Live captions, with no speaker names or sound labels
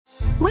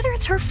Whether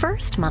it's her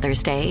first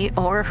Mother's Day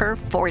or her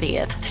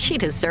 40th, she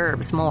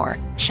deserves more.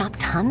 Shop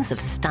tons of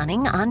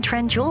stunning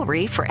on-trend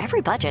jewelry for every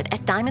budget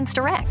at Diamonds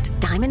Direct.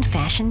 Diamond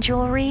fashion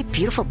jewelry,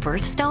 beautiful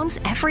birthstones,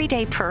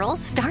 everyday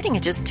pearls starting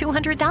at just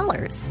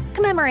 $200.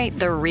 Commemorate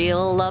the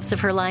real loves of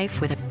her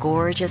life with a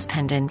gorgeous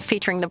pendant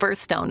featuring the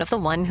birthstone of the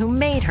one who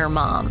made her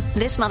mom.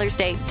 This Mother's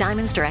Day,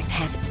 Diamonds Direct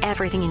has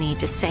everything you need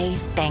to say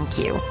thank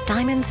you.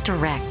 Diamonds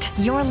Direct.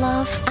 Your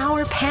love,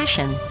 our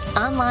passion.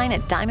 Online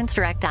at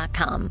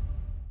diamondsdirect.com.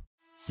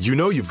 You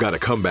know you've got a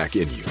comeback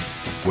in you.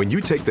 When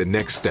you take the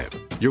next step,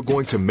 you're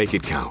going to make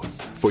it count.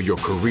 For your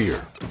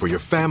career, for your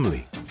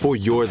family, for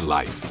your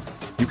life.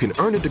 You can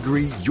earn a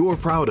degree you're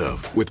proud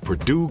of with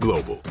Purdue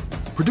Global.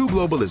 Purdue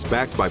Global is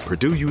backed by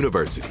Purdue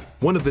University,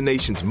 one of the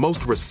nation's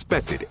most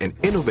respected and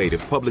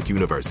innovative public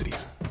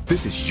universities.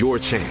 This is your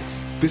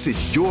chance. This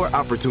is your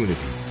opportunity.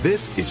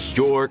 This is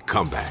your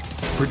comeback.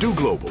 Purdue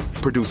Global,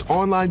 Purdue's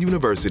online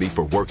university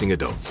for working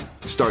adults.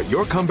 Start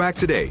your comeback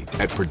today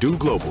at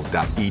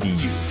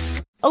purdueglobal.edu.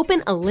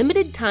 Open a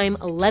limited-time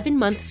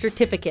 11-month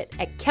certificate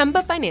at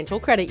Kemba Financial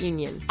Credit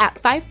Union. At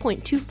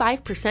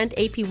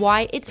 5.25%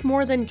 APY, it's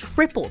more than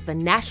triple the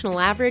national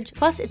average,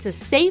 plus it's a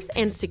safe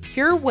and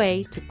secure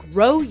way to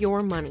grow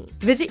your money.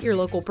 Visit your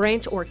local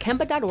branch or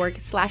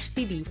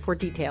kemba.org/cd for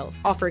details.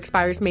 Offer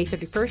expires May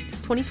 31st,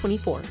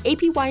 2024.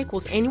 APY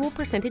equals annual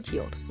percentage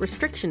yield.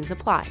 Restrictions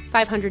apply.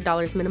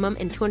 $500 minimum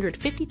and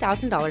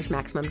 $250,000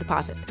 maximum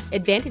deposit.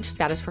 Advantage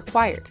status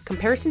required.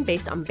 Comparison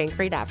based on bank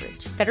rate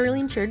average. Federally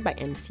insured by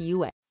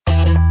NCUA.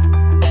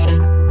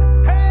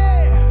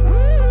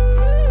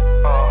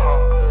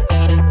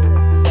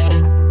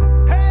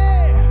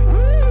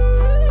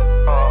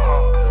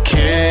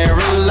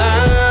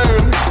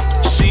 Caroline,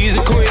 she's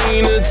a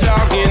queen of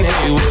talking.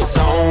 Hey, what's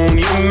on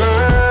your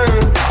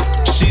mind?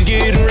 She's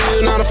getting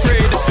real, not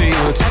afraid to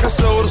feel. Talking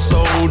soul to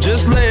soul,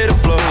 just let it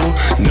flow.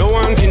 No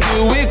one can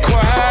do it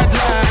quite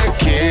like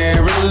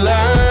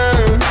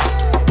Caroline.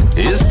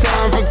 It's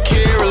time for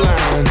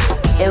Caroline.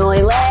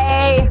 Emily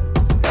Lay.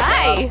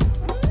 Hi.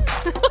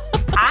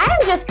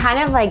 I'm just kind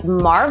of like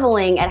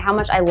marveling at how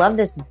much I love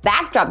this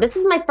backdrop. This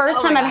is my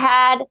first time I've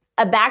had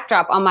a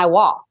backdrop on my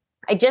wall.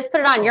 I just put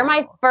it on. You're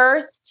my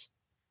first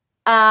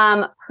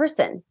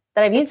person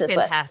that I've used this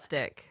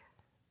Fantastic. with.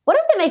 What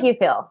does it make you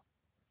feel?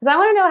 Because I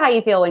want to know how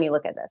you feel when you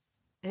look at this.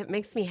 It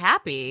makes me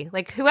happy.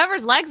 Like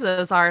whoever's legs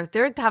those are,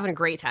 they're having a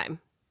great time.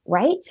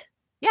 Right?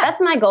 Yeah. That's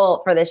my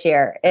goal for this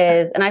year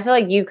is, and I feel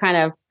like you kind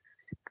of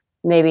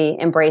maybe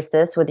embrace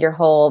this with your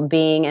whole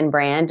being and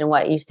brand and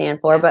what you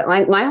stand for. But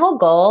my whole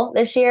goal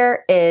this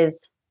year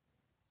is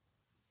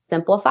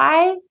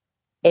simplify,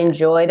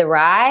 enjoy the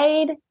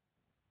ride,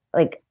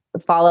 like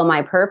follow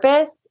my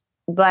purpose,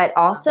 but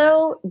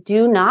also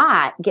do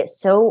not get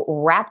so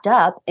wrapped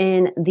up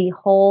in the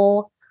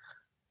whole,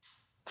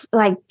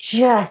 like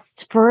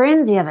just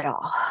frenzy of it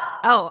all.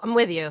 Oh, I'm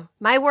with you.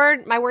 My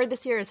word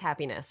this year is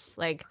happiness.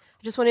 Like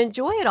I just want to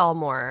enjoy it all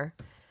more.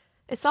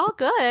 It's all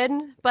good,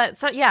 but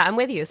so yeah, I'm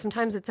with you.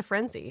 Sometimes it's a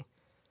frenzy.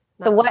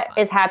 So what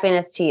is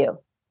happiness to you?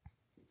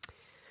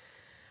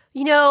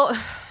 You know,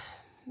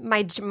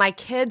 my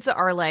kids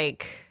are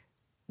like,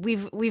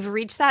 we've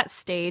reached that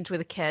stage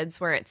with kids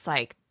where it's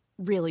like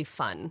really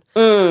fun.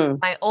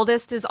 My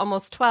oldest is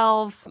almost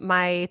 12.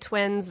 My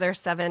twins, they're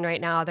 7 right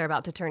now. They're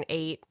about to turn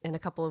 8 in a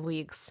couple of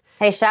weeks.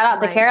 Hey, shout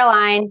out to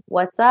Caroline.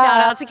 What's up?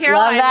 Shout out to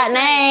Caroline. Love that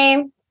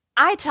name.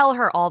 I tell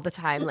her all the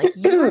time, like,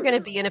 you're going to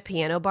be in a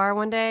piano bar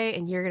one day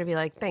and you're going to be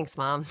like, thanks,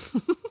 Mom.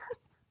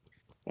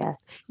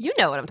 Yes. You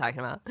know what I'm talking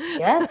about.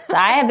 Yes.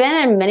 I have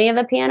been in many of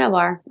the piano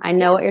bar. I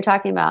know what you're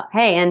talking about.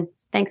 Hey, and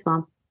thanks,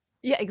 Mom.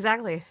 Yeah,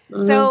 exactly.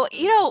 Mm-hmm. So,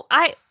 you know,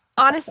 I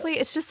honestly,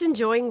 it's just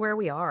enjoying where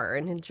we are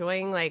and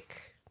enjoying like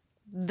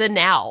the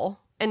now.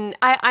 And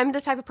I'm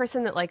the type of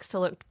person that likes to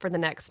look for the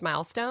next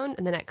milestone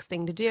and the next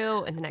thing to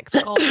do and the next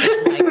goal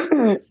and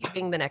like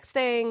achieving the next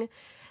thing.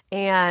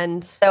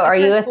 And so are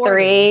you a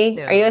 3?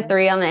 Soon. Are you a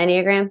 3 on the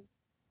Enneagram?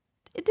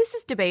 This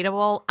is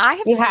debatable. I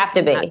have you have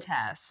to be that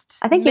test.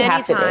 I think you many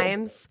have to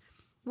times.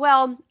 Be.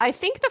 Well, I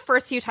think the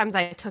first few times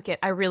I took it,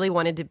 I really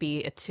wanted to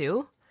be a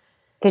 2.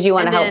 Because you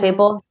want to help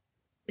people?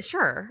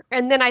 Sure.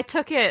 And then I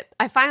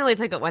finally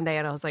took it one day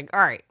and I was like, all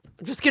right,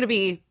 I'm just going to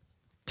be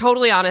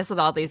totally honest with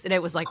all these. And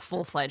it was like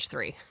full-fledged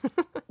 3.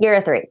 You're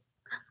a 3.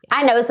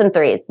 I know some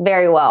 3s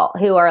very well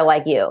who are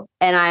like you.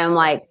 And I am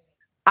like,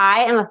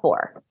 I am a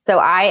 4. So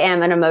I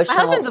am an emotional.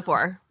 My husband's a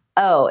 4.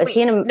 Oh, is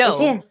he No. Is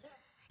he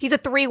He's a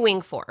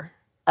 3-wing 4.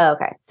 Oh,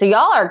 okay. So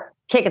y'all are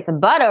kicking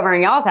some butt over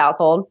in y'all's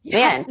household.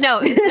 Yes.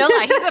 Man. No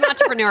lie. He's an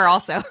entrepreneur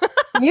also.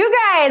 You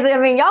guys, I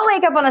mean, y'all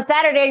wake up on a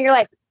Saturday and you're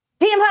like,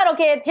 Team Huddle,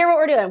 kids, here's what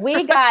we're doing.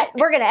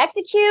 We're going to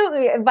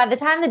execute. By the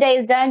time the day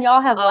is done,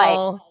 y'all have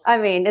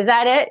is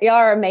that it? Y'all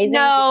are amazing.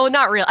 No,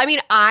 not real. I mean,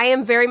 I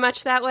am very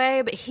much that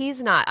way, but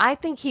he's not. I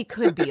think he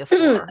could be a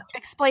 4.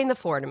 Explain the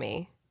 4 to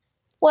me.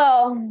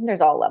 Well,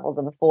 there's all levels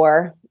of a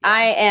 4.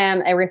 I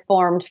am a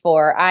reformed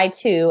 4. I,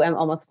 too, am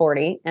almost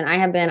 40, and I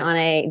have been on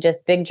a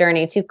just big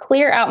journey to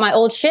clear out my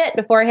old shit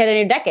before I hit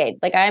a new decade.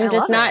 Like, I'm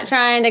just not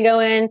trying to go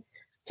in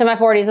to my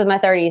 40s with my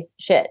 30s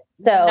shit.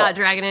 So not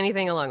dragging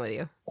anything along with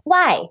you.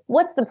 Why?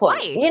 What's the point?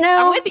 Why? You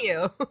know, I'm with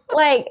you.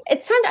 like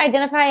it's time to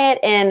identify it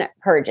and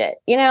purge it.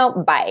 You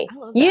know, bye. I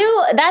love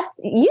that. That's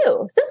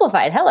you.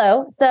 Simplified.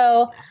 Hello.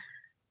 So,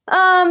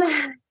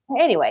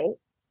 anyway,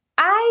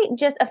 I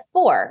just a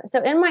 4.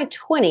 So in my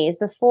 20s,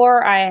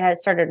 before I had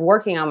started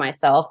working on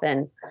myself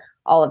and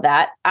all of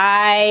that,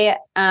 I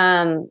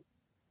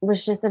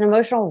was just an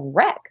emotional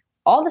wreck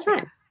all the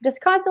time.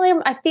 Just constantly,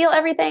 I feel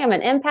everything. I'm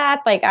an empath.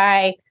 Like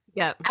I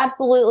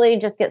absolutely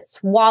just get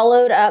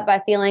swallowed up by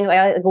feeling like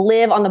I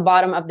live on the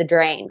bottom of the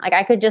drain. Like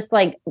I could just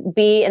like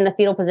be in the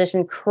fetal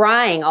position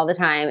crying all the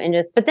time and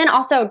just, but then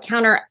also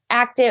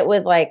counteract it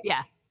with like,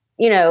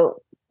 you know,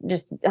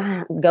 just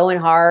going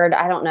hard.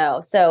 I don't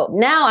know. So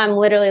now I'm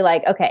literally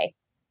like, okay,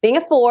 being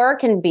a 4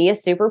 can be a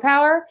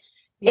superpower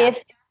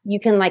if you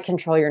can like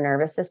control your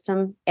nervous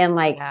system and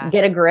like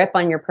get a grip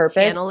on your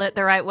purpose. Handle it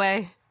the right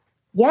way.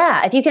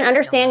 Yeah. If you can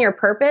understand your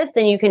purpose,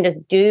 then you can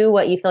just do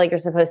what you feel like you're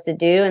supposed to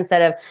do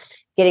instead of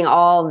getting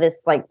all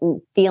this like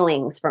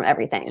feelings from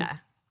everything. Yeah.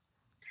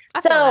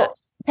 So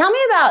tell me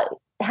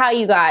about how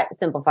you got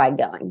Simplified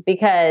going,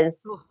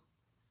 because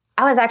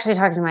I was actually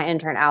talking to my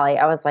intern, Allie.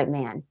 I was like,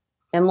 man,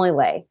 Emily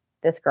Lay,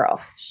 this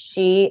girl,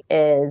 she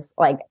is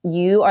like,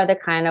 you are the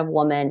kind of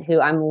woman who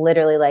I'm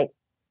literally like,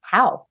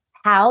 how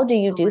do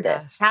you do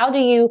this? Gosh. How do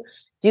you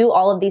do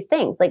all of these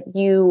things? Like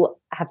you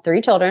have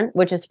 3 children,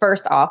 which is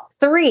first off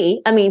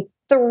 3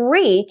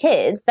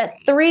 kids. That's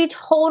 3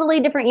 totally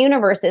different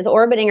universes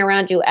orbiting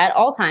around you at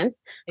all times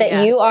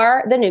that you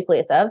are the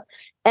nucleus of.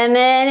 And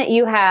then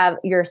you have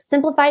your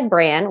Simplified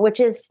brand, which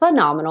is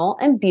phenomenal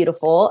and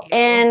beautiful.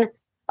 And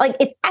like,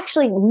 it's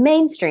actually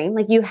mainstream.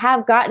 Like you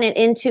have gotten it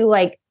into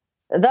like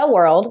the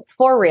world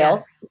for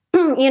real,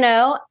 you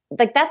know,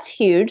 like that's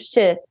huge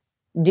to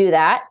do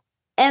that.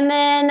 And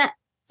then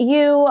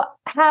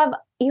then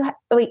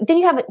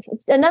you have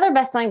another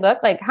best-selling book.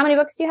 Like how many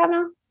books do you have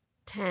now?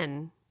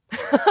 10. I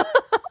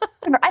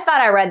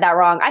thought I read that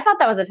wrong. I thought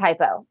that was a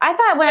typo. I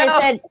thought when I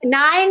said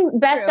 9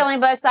 best-selling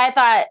books, I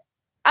thought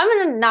I'm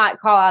going to not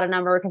call out a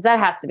number because that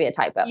has to be a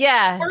typo.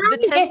 Yeah.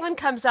 The 10th one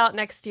comes out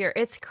next year.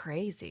 It's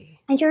crazy.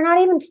 And you're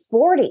not even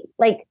 40.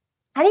 Like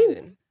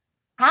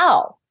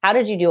how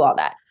did you do all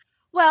that?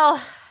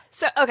 Well,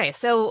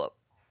 so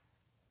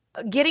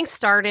getting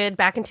started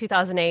back in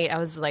 2008, I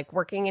was like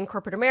working in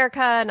corporate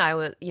America, and I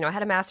was, I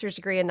had a master's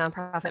degree in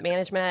nonprofit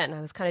management, and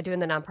I was kind of doing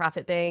the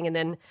nonprofit thing. And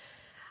then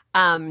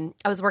I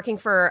was working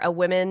for a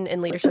Women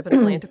in Leadership and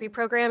Philanthropy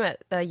program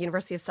at the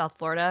University of South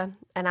Florida.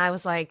 And I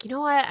was like, you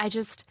know what?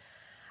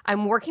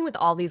 I'm working with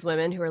all these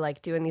women who are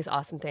like doing these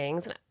awesome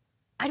things. And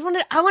I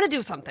want to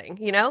do something,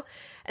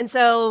 And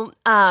so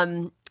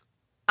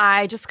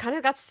I just kind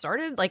of got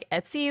started. Like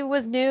Etsy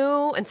was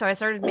new, and so I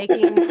started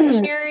making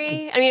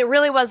stationery. I mean, it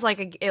really was like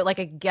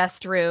a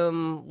guest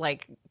room,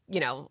 like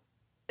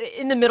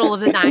in the middle of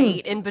the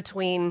night, in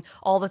between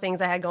all the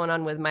things I had going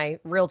on with my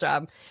real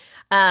job,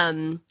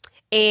 and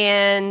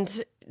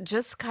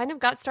just kind of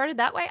got started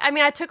that way. I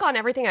mean, I took on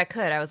everything I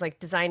could. I was like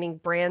designing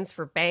brands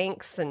for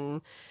banks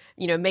and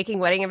making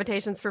wedding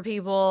invitations for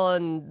people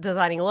and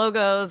designing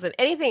logos and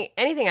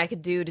anything I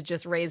could do to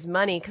just raise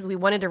money, because we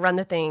wanted to run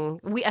the thing.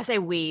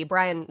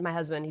 Brian, my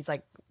husband, he's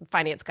like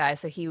finance guy,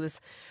 so he was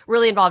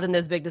really involved in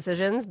those big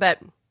decisions, but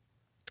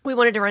we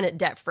wanted to run it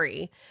debt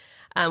free.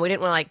 We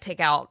didn't want to like take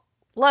out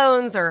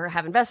loans or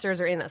have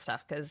investors or any of that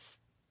stuff, because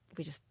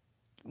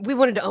we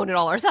wanted to own it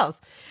all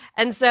ourselves.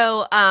 And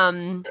so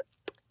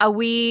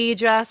we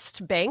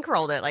just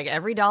bankrolled it. Like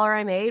every dollar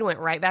I made went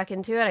right back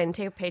into it. I didn't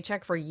take a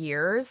paycheck for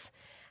years.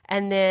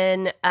 And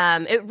then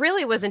it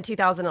really was in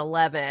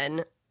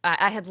 2011.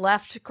 I had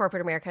left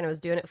corporate America and I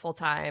was doing it full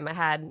time.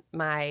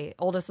 My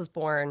oldest was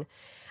born,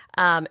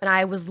 and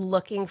I was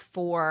looking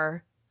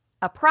for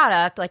a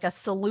product, like a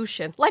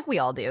solution, like we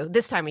all do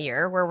this time of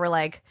year, where we're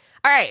like,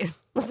 all right,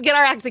 let's get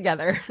our act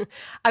together.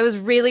 I was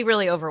really,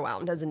 really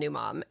overwhelmed as a new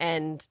mom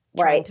and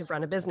trying to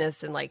run a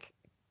business and like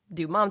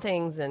do mom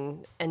things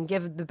and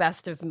give the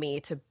best of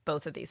me to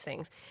both of these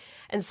things.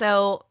 And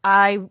so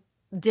I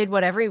did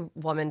what every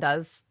woman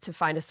does to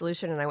find a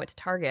solution. And I went to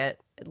Target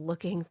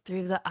looking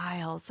through the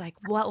aisles, like,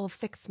 what will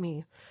fix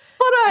me?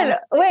 Hold on.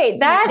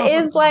 Wait, that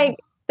is like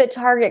the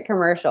Target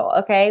commercial.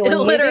 Okay. It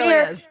literally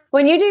is.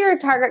 When you do your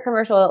Target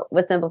commercial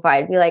with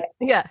Simplified, be like,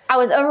 I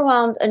was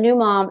overwhelmed, a new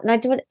mom, and I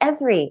do what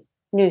every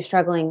new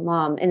struggling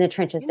mom in the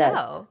trenches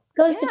does.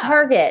 Goes to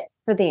Target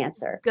for the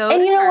answer.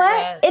 And you know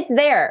what? It's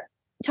there.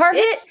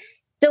 Target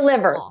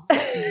delivers.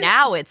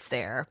 Now it's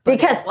there. But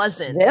because it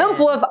wasn't.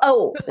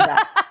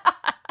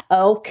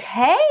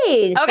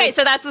 Okay.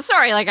 So that's the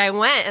story. Like I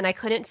went and I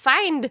couldn't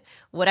find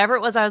whatever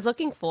it was I was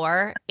looking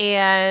for.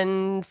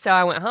 And so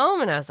I went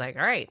home and I was like,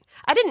 all right.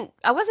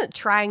 I wasn't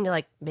trying to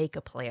like make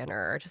a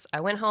planner. I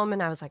went home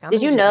and I was like,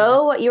 did you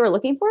know what you were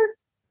looking for?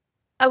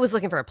 I was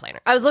looking for a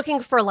planner. I was looking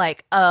for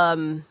like,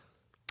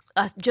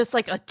 just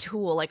like a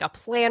tool, like a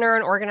planner,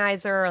 an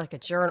organizer, like a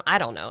journal. I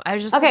don't know. I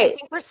was just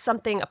looking for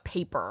something, a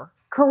paper.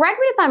 Correct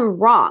me if I'm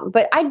wrong,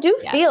 but I do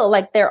feel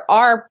like there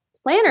are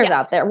planners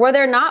out there. Were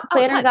there not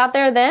planners out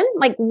there then?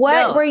 Like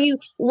what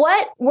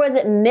was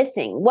it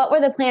missing? What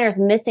were the planners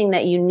missing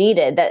that you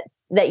needed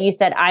that you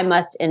said, I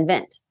must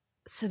invent?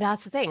 So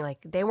that's the thing. Like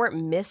they weren't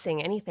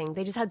missing anything.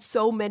 They just had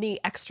so many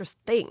extra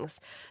things.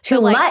 Too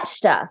much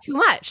stuff. Too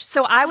much.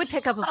 So I would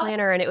pick up a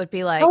planner and it would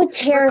be like, I would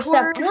tear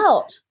stuff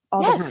out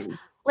all the time.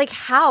 Like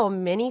how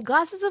many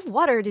glasses of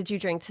water did you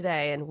drink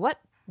today? And what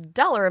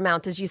dollar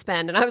amount did you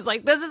spend? And I was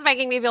like, this is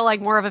making me feel like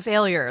more of a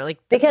failure. Like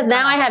because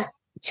now I have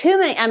too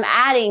many. I'm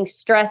adding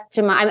stress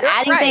to I'm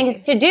adding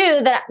things to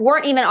do that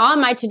weren't even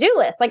on my to-do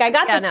list. Like I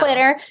got this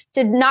planner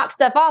to knock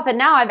stuff off, and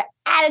now I've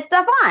added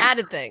stuff on.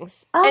 Added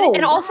things.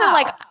 And also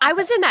like I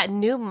was in that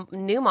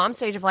new mom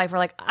stage of life where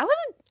like I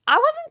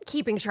wasn't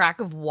keeping track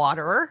of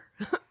water.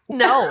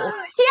 No.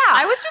 Yeah.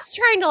 I was just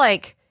trying to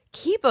like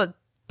keep a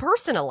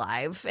person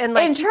alive and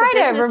like keep a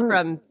business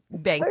from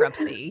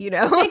bankruptcy,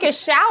 Take a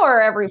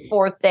shower every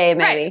fourth day,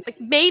 maybe. Right. Like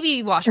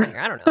maybe wash my hair.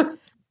 I don't know.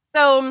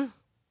 So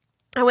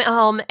I went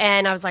home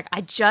and I was like,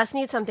 I just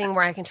need something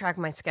where I can track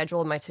my schedule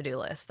and my to-do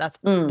list. That's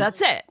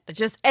it.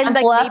 And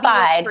like maybe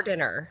what's for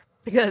dinner,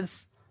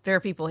 because there are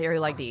people here who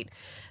like to eat.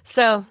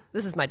 So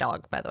this is my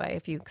dog, by the way,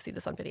 if you see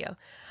this on video.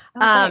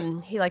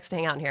 He likes to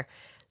hang out in here.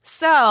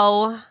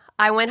 So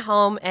I went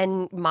home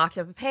and mocked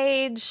up a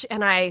page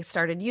and I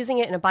started using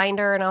it in a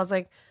binder, and I was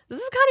like, this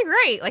is kind of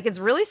great. Like it's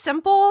really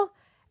simple.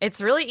 It's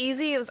really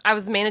easy. I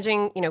was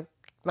managing,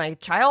 my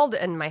child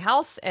and my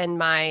house and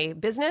my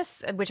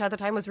business, which at the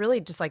time was really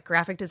just like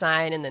graphic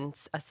design and then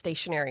a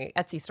stationary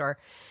Etsy store.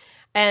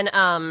 And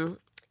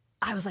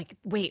I was like,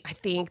 wait,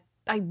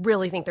 I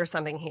really think there's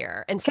something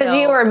here. And because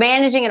you were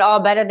managing it all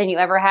better than you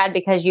ever had,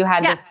 because you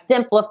had this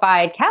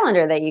simplified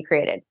calendar that you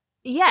created.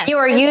 Yes. You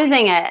were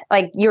using it,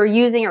 like you were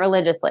using it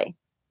religiously.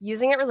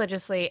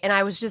 And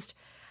I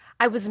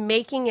was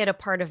making it a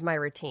part of my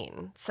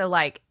routine. So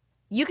like,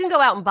 you can go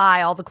out and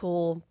buy all the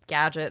cool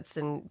gadgets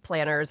and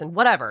planners and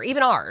whatever,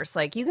 even ours.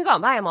 Like you can go out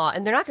and buy them all,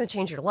 and they're not going to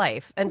change your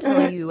life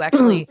until you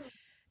actually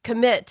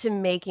commit to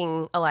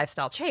making a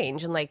lifestyle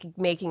change and like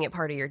making it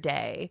part of your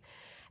day.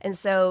 And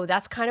so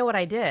that's kind of what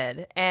I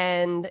did.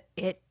 And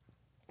it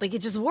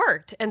just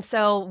worked. And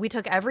so we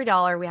took every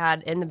dollar we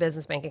had in the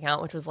business bank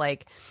account, which was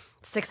like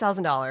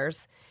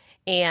 $6,000.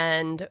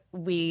 And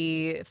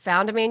we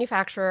found a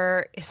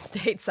manufacturer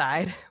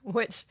stateside,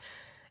 which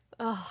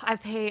I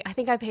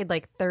think I paid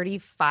like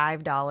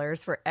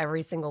 $35 for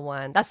every single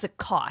one. That's the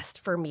cost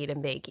for me to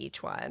make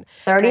each one.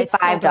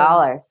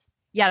 $35.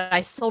 Yeah, I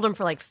sold them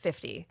for like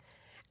 $50.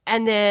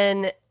 And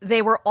then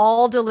they were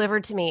all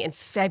delivered to me in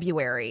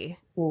February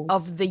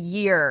of the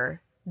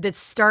year that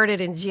started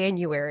in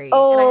January. And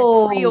I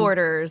had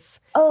pre-orders.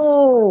 It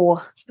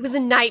was a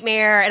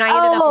nightmare. And I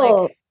ended up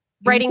like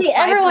writing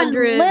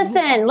 500.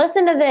 Everyone,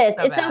 listen to this.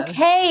 So it's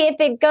okay if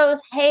it goes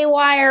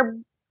haywire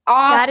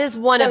off. That is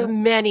one of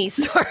many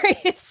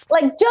stories.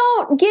 Like,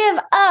 don't give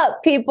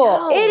up, people.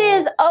 No. It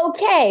is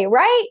okay,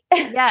 right?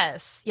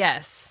 Yes.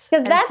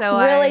 Because that's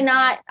really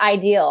not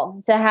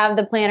ideal to have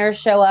the planners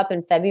show up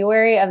in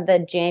February of the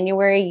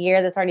January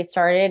year that's already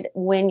started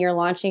when you're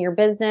launching your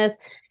business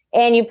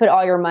and you put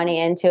all your money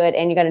into it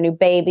and you got a new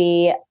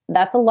baby.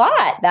 That's a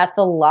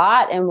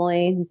lot,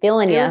 Emily. I'm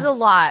feeling you. It was a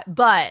lot,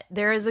 but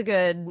there is a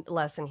good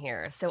lesson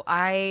here. So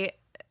I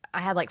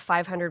had like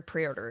 500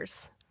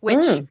 pre-orders,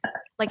 which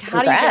like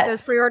how do you get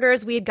those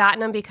pre-orders? We had gotten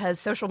them because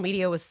social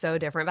media was so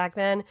different back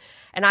then.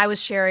 And I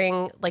was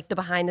sharing like the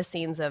behind the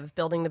scenes of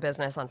building the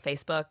business on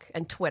Facebook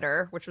and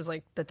Twitter, which was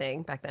like the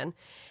thing back then.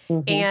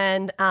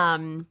 And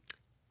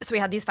so we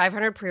had these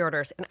 500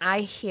 pre-orders, and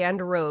I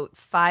hand wrote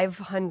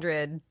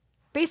 500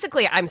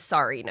 basically I'm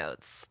sorry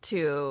notes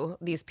to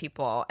these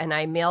people, and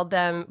I mailed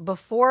them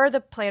before the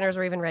planners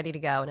were even ready to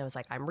go. And I was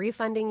like, I'm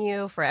refunding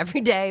you for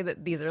every day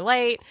that these are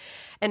late.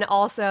 And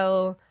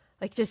also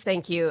like, just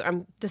thank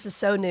you. This is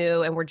so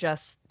new and we're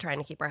just trying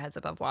to keep our heads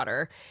above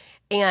water.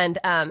 And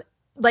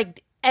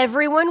like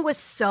everyone was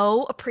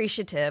so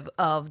appreciative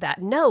of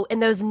that note.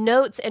 And those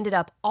notes ended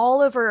up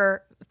all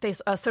over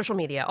social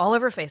media, all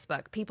over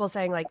Facebook, people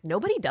saying like,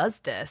 nobody does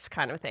this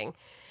kind of thing.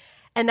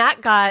 And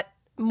that got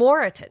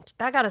more attention.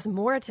 That got us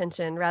more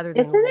attention rather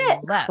than Isn't it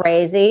less.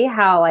 Crazy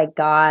how like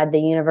God, the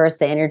universe,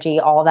 the energy,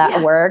 all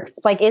that works?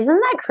 Like, isn't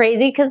that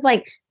crazy? Because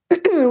like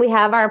we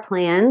have our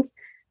plans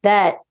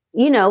that,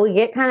 we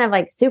get kind of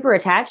like super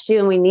attached to,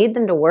 and we need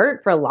them to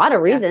work for a lot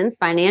of reasons,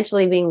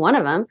 financially being one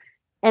of them.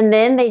 And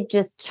then they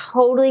just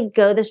totally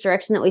go this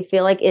direction that we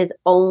feel like is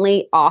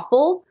only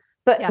awful.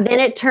 But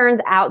then it turns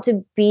out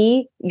to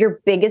be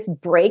your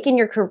biggest break in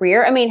your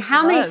career. I mean,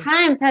 how many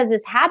times has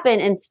this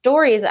happened in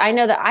stories? I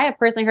know that I have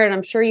personally heard, and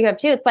I'm sure you have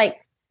too. It's like,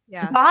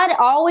 God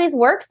always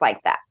works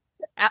like that.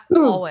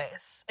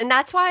 Always. And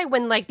that's why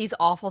when like these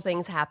awful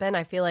things happen,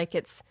 I feel like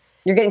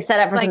you're getting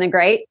set up for something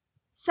great.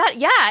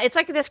 It's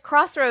like this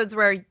crossroads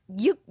where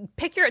you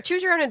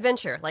choose your own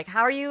adventure. Like,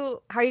 how are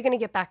you going to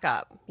get back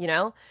up,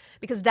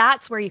 Because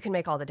that's where you can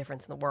make all the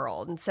difference in the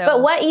world. And so,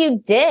 but what you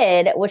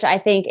did, which I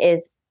think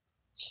is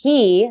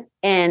key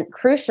and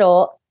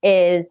crucial,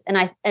 is,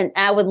 and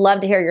I would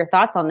love to hear your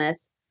thoughts on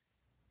this.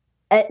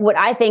 what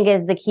I think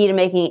is the key to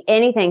making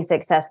anything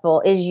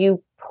successful is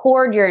you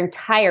poured your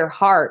entire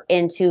heart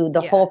into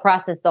the whole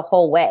process the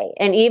whole way.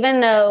 And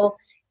even though,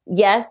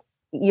 yes,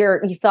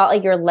 you felt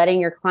like you're letting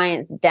your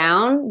clients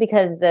down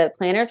because the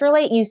planners were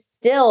late, you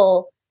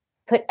still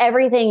put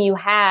everything you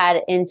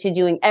had into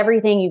doing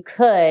everything you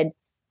could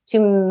to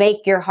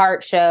make your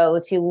heart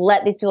show, to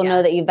let these people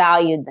know that you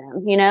valued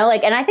them, you know,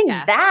 like, and I think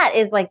that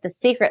is like the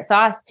secret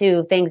sauce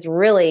to things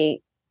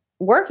really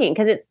working,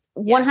 because it's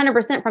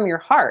 100% from your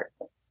heart.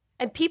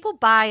 And people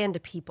buy into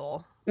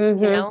people, you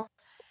know,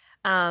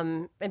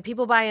 and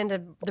people buy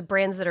into the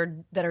brands that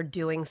are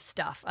doing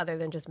stuff other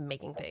than just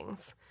making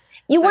things.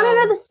 You want to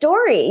know the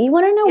story. You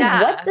want to know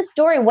what's the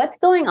story, what's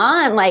going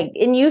on. Like,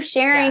 and you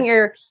sharing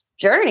your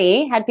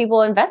journey had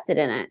people invested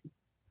in it.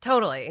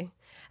 Totally.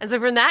 And so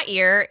from that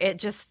year, it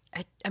just,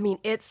 I mean,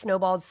 it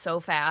snowballed so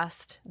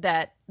fast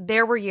that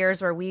there were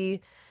years where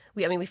we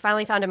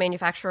finally found a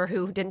manufacturer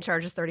who didn't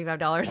charge us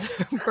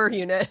 $35 per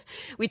unit.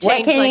 We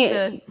changed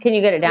can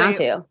you get it down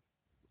to?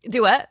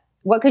 Do what?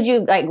 What could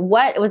you, like,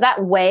 what was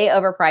that way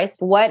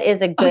overpriced? What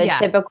is a good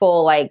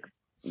typical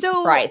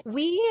price?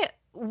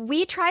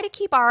 We try to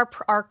keep our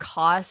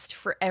cost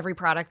for every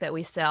product that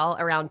we sell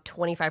around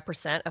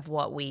 25% of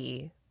what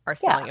we are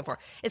selling it for.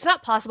 It's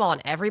not possible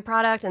on every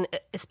product, and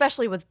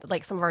especially with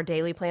like some of our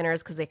daily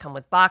planners, because they come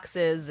with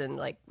boxes and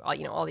like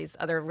all these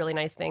other really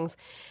nice things.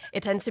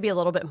 It tends to be a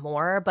little bit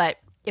more, but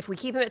if we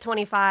keep them at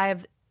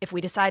 25, if we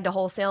decide to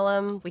wholesale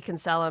them, we can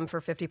sell them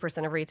for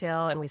 50% of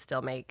retail, and we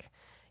still make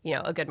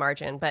a good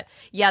margin. But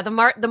yeah, the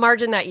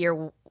margin that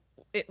year,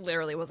 it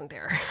literally wasn't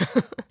there.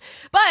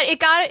 But it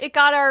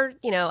got our,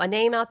 a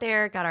name out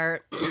there, got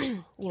our,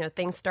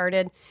 things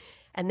started,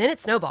 and then it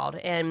snowballed.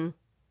 And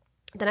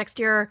the next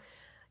year,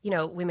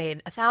 we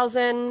made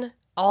 1,000.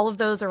 All of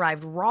those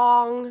arrived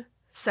wrong.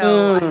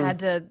 So I had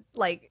to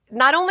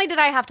not only did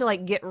I have to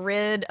get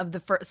rid of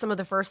some of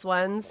the first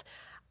ones,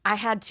 I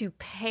had to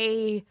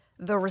pay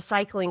the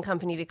recycling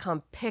company to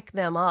come pick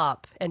them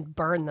up and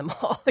burn them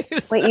all.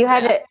 Wait, you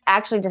had to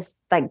actually just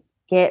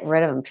get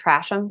rid of them,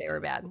 trash them? They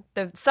were bad.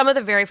 Some of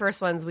the very first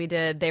ones we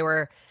did,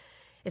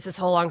 it's this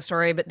whole long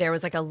story, but there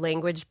was a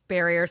language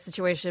barrier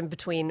situation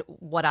between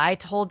what I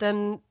told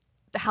them,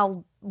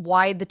 how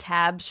wide the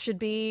tabs should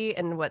be,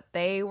 and what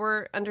they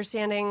were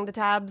understanding the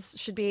tabs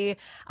should be.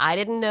 I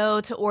didn't know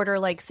to order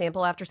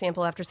sample after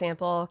sample after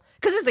sample,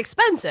 because it's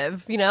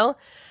expensive,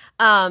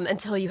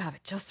 until you have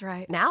it just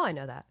right. Now I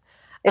know that.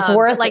 It's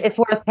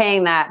worth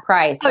paying that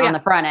price on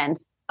the front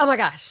end. Oh my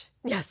gosh.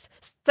 Yes.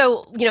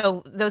 So,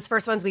 those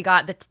first ones we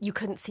got, that you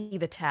couldn't see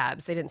the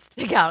tabs. They didn't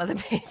stick out of the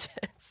pages.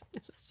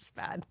 It was just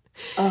bad.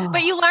 Oh.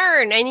 But you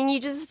learn, and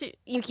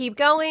you keep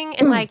going.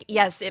 And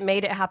yes, it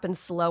made it happen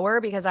slower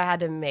because I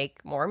had to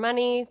make more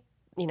money,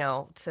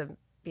 to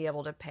be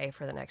able to pay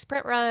for the next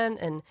print run.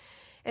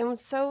 And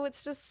so it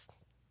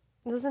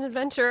was an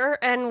adventure,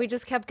 and we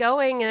just kept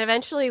going. And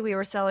eventually we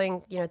were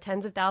selling,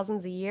 tens of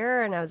thousands a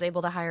year, and I was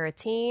able to hire a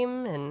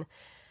team, and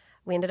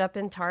we ended up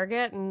in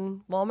Target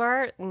and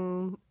Walmart.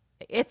 And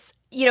it's,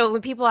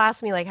 when people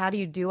ask me how do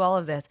you do all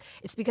of this?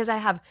 It's because I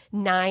have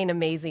 9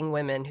 amazing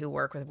women who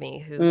work with me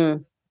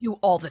who do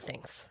all the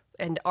things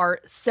and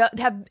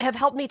have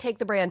helped me take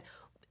the brand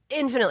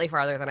infinitely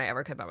farther than I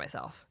ever could by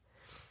myself.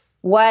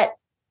 What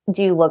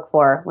do you look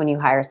for when you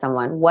hire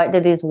someone? What do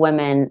these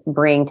women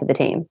bring to the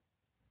team?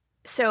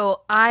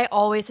 So I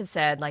always have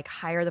said,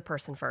 hire the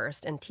person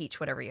first and teach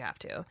whatever you have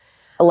to.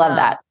 I love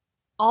that.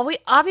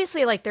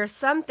 Obviously, there's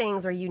some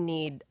things where you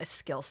need a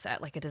skill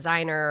set, like a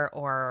designer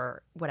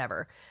or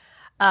whatever.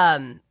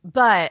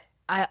 But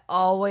I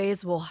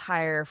always will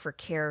hire for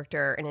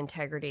character and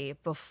integrity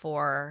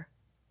before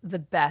the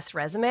best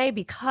resume,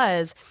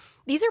 because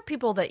these are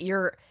people that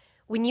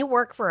when you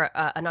work for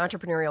an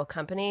entrepreneurial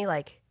company,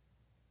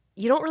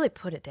 you don't really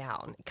put it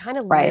down. It kind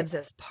of lives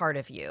as part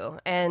of you.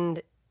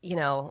 And,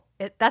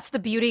 that's the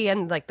beauty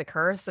and the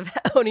curse of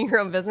owning your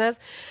own business.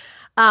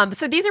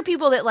 So these are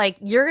people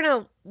that you're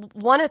going to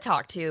want to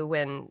talk to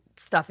when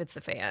stuff hits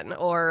the fan,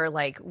 or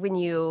when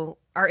you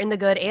are in the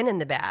good and in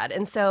the bad.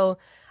 And so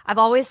I've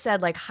always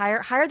said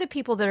hire the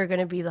people that are going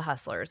to be the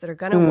hustlers, that are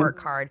going to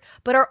work hard,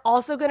 but are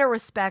also going to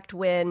respect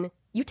when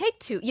you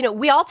take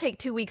we all take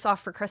 2 weeks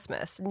off for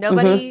Christmas.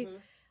 Nobody,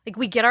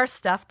 we get our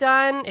stuff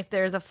done. If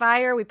there's a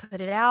fire, we put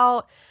it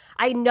out.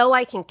 I know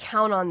I can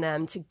count on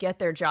them to get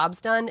their jobs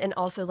done and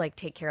also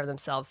take care of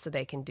themselves so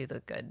they can do the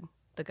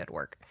good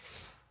work.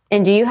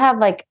 And do you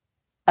have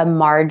a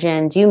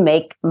margin? Do you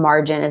make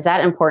margin? Is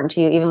that important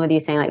to you? Even with you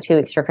saying 2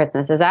 weeks for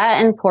Christmas, is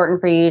that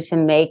important for you to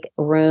make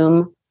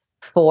room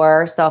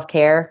for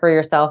self-care for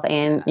yourself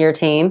and your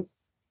team?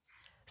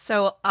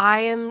 So I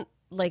am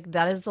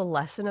that is the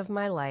lesson of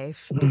my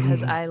life,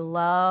 because I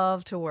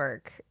love to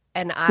work,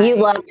 and you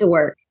love to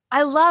work.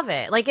 I love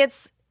it.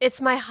 It's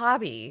my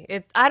hobby.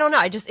 I don't know.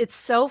 It's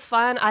so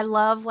fun. I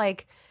love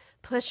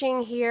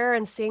pushing here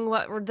and seeing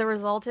what the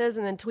result is,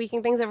 and then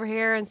tweaking things over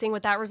here and seeing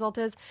what that result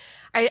is.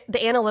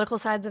 The analytical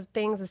sides of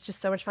things is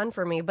just so much fun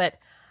for me. But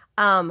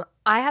I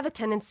have a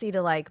tendency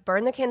to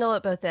burn the candle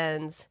at both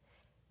ends,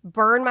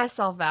 burn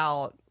myself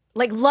out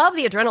like love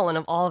the adrenaline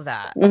of all of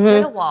that.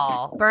 Hit a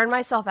wall, burn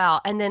myself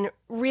out, and then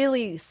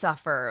really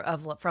suffer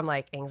from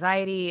like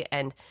anxiety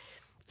and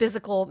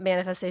physical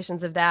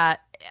manifestations of that.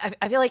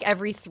 I feel like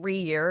every 3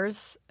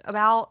 years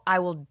I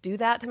will do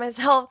that to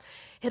myself,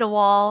 hit a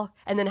wall,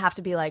 and then have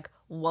to be like,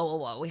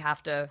 whoa, we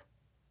have to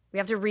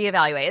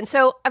reevaluate. And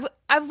so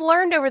I've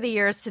learned over the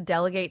years to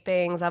delegate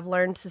things. I've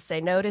learned to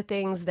say no to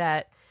things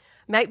that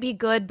might be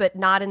good, but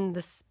not in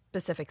the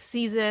specific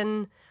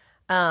season.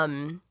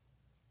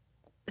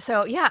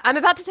 So yeah, I'm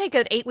about to take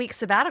an 8-week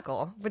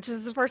sabbatical, which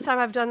is the first time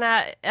I've done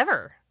that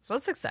ever. So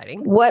that's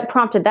exciting. What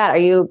prompted that? Are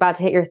you about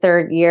to hit your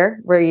 3rd year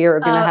where you're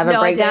going to have a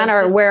breakdown,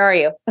 or where are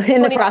you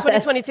in the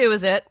process? 2022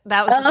 was it.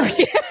 That was that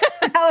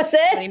was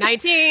it?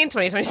 2019,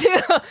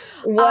 2022.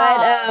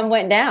 What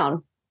went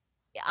down?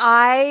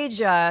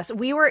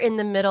 We were in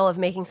the middle of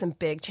making some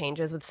big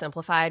changes with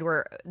Simplified.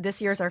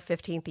 This year's our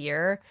 15th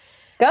year.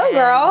 Go,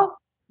 girl.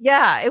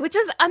 Yeah, it was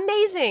just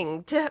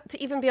amazing to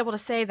even be able to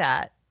say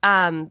that.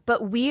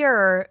 But we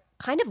are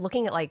kind of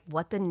looking at like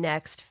what the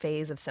next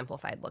phase of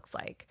Simplified looks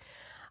like.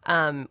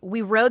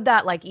 We rode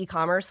that like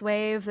e-commerce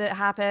wave that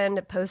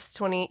happened post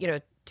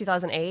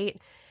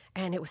 2008,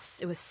 and it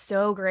was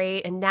so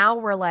great. And now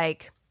we're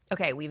like,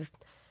 okay, we've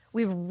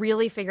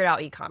really figured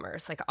out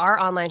e-commerce. Like our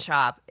online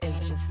shop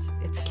is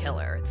it's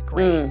killer. It's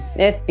great.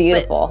 It's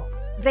beautiful.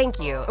 But, thank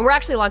you. And we're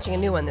actually launching a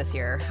new one this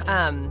year.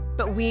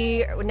 But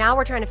we're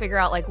trying to figure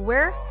out like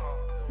where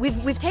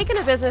we've taken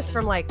a business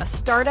from like a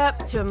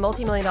startup to a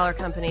multi-million-dollar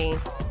company.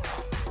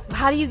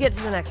 How do you get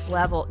to the next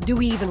level? Do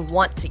we even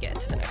want to get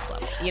to the next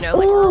level?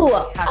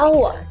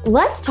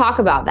 Let's talk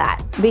about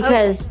that,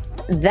 because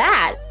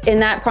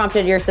that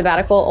prompted your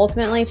sabbatical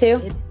ultimately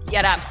too.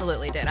 It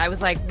absolutely did. I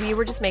was like, we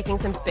were just making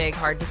some big,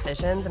 hard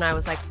decisions, and I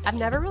was like, I've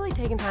never really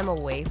taken time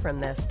away from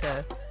this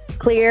to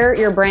clear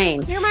your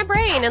brain. Clear my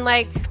brain and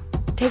like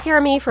take care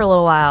of me for a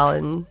little while.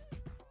 And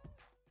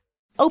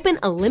Open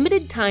a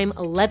limited-time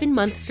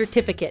 11-month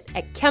certificate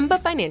at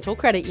Kemba Financial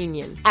Credit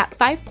Union. At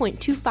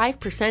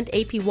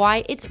 5.25%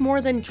 APY, it's more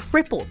than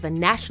triple the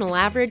national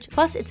average,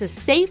 plus it's a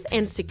safe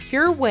and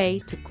secure way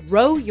to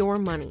grow your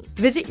money.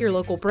 Visit your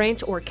local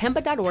branch or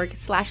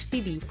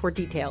kemba.org/CD for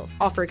details.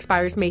 Offer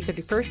expires May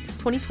 31st,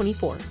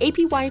 2024.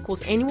 APY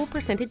equals annual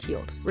percentage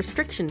yield.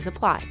 Restrictions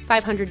apply.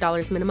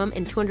 $500 minimum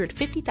and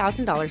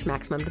 $250,000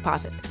 maximum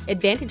deposit.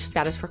 Advantage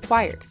status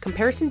required.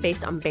 Comparison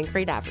based on bank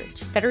rate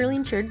average. Federally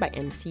insured by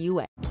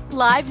NCUA.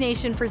 Live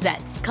Nation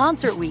presents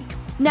Concert Week.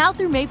 Now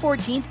through May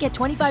 14th, get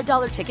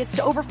 $25 tickets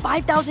to over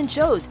 5,000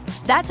 shows.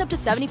 That's up to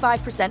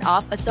 75%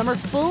 off a summer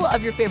full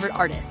of your favorite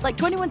artists like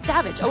 21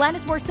 Savage,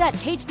 Alanis Morissette,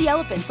 Cage the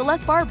Elephant,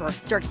 Celeste Barber,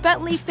 Dierks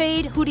Bentley,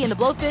 Fade, Hootie and the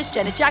Blowfish,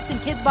 Janet Jackson,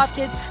 Kids Bop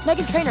Kids,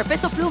 Meghan Trainor,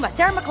 Peso Pluma,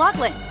 Sarah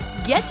McLachlan.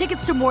 Get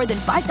tickets to more than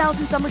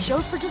 5,000 summer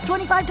shows for just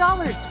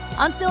 $25.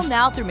 Until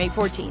now through May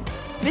 14th.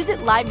 Visit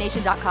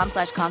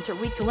LiveNation.com/Concert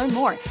Week to learn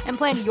more and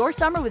plan your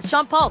summer with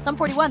Sean Paul, Sum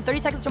 41, 30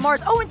 Seconds to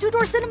Mars, and Two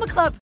Door Cinema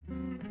Club.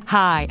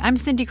 Hi, I'm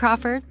Cindy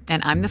Crawford,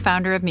 and I'm the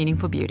founder of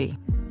Meaningful Beauty.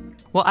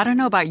 Well, I don't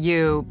know about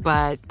you,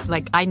 but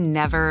I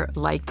never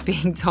liked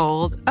being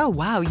told, oh,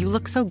 wow, you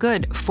look so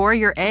good for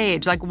your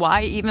age.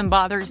 Why even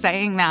bother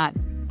saying that?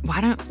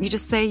 Why don't you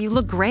just say you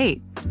look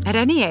great at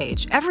any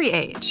age, every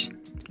age?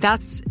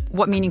 That's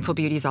what Meaningful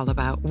Beauty is all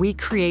about. We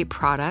create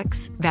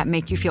products that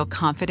make you feel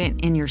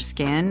confident in your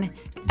skin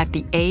at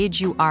the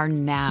age you are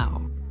now.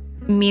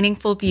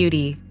 Meaningful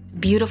Beauty.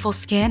 Beautiful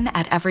skin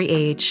at every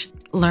age.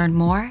 Learn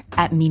more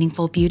at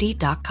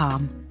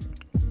meaningfulbeauty.com.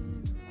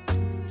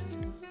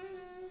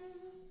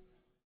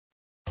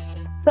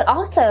 But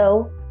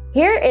also,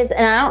 here is,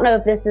 and I don't know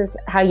if this is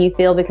how you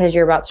feel because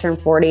you're about to turn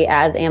 40,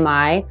 as am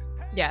I.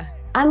 Yeah.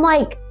 I'm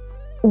like,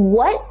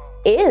 what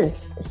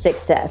is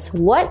success?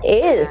 What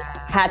is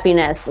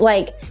happiness?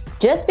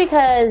 Just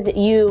because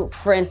you,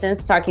 for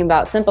instance, talking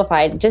about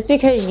Simplified, just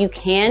because you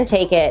can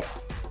take it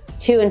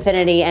to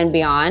infinity and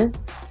beyond,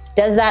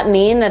 does that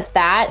mean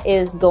that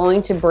is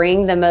going to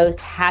bring the most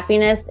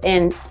happiness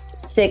and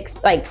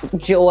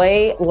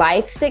joy,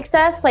 life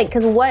success?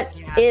 Because what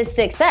is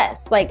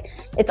success?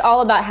 It's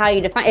all about how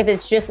you define. If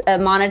it's just a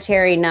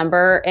monetary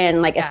number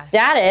and a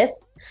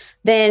status,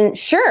 then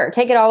sure,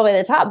 take it all the way to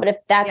the top. But if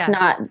that's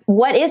not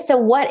what is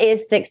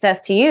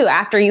success to you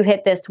after you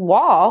hit this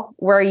wall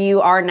where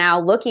you are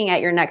now looking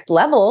at your next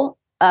level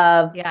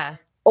of,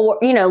 or,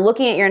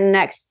 looking at your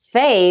next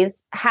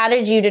phase, how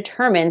did you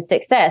determine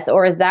success?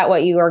 Or is that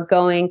what you are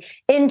going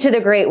into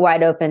the great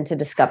wide open to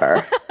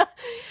discover?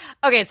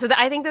 Okay. So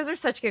I think those are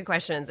such good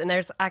questions. And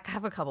I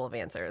have a couple of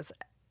answers.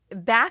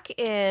 Back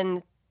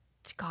in,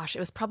 it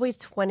was probably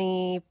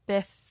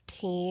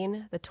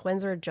 2015. The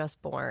twins were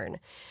just born.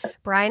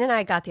 Brian and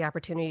I got the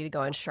opportunity to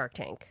go on Shark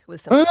Tank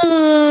with some.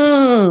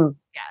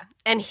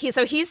 And he's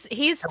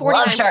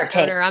 49%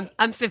 owner.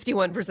 I'm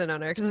 51%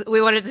 owner because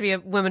we wanted it to be a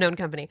women-owned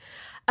company.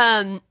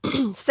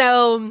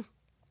 So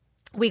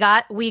we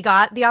got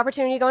the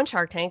opportunity to go on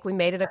Shark Tank. We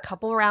made it a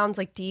couple rounds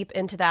deep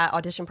into that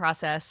audition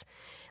process.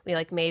 We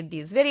made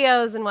these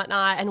videos and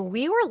whatnot, and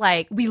we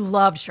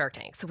loved Shark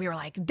Tank. So we were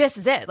like, this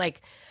is it.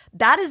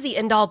 that is the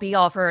end all be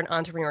all for an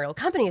entrepreneurial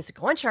company, is to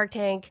go on Shark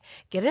Tank,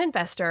 get an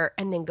investor,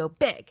 and then go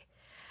big.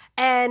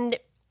 And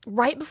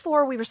right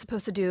before we were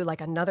supposed to do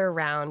like another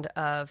round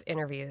of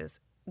interviews,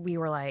 we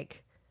were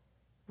like,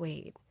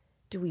 wait,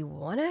 do we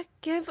want to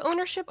give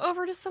ownership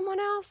over to someone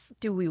else?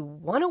 Do we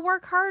want to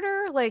work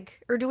harder? Like,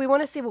 or do we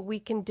want to see what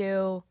we can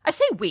do? I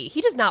say we. He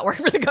does not work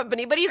for the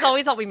company, but he's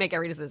always helped me make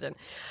every decision.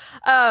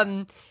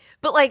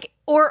 But like,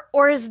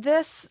 or is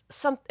this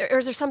or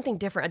is there something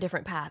different, a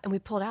different path? And we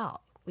pulled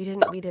out. We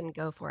didn't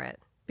go for it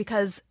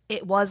because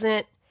it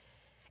wasn't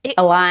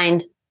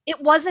aligned. It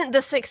wasn't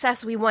the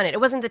success we wanted. It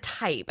wasn't the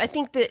type. I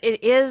think that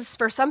it is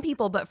for some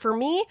people, but for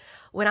me,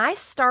 when I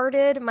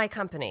started my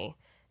company,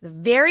 the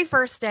very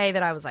first day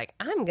that I was like,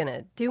 I'm going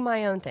to do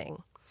my own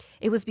thing,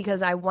 it was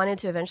because I wanted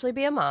to eventually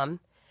be a mom,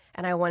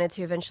 and I wanted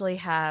to eventually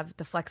have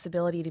the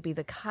flexibility to be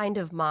the kind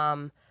of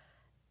mom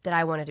that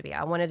I wanted to be.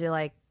 I wanted to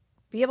like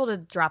be able to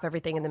drop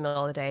everything in the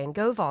middle of the day and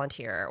go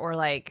volunteer, or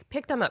like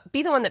pick them up,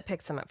 be the one that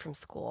picks them up from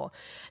school.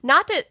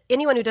 Not that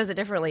anyone who does it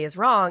differently is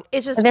wrong.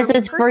 It's just this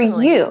is for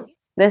you.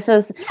 This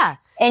is,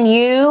 and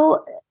you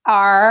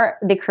are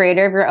the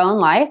creator of your own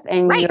life,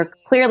 and you're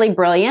clearly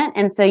brilliant.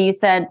 And so you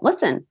said,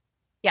 listen,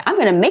 I'm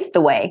going to make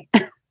the way.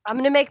 I'm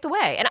going to make the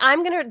way. And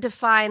I'm going to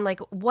define, like,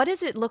 what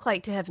does it look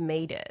like to have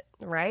made it,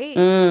 right?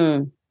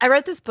 I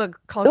wrote this book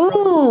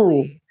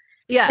called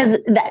Yeah.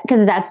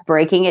 Because that's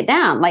breaking it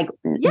down. Like,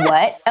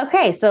 what?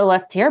 Okay, so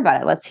let's hear about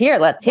it. Let's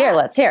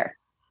hear.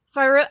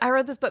 So I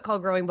wrote this book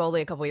called Growing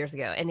Boldly a couple years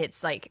ago. And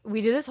it's like,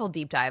 we do this whole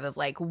deep dive of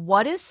like,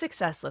 what does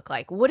success look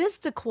like? What does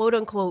the quote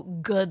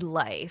unquote good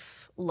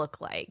life look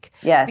like?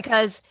 Yes.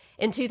 Because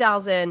in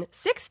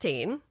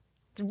 2016,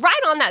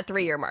 right on that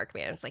 3-year mark,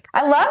 man. It's like,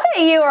 I love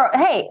that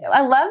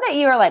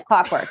you were like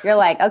clockwork. You're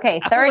like, okay,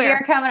 third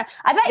year coming.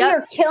 I bet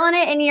you're killing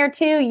it in year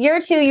 2.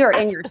 Year 2, you're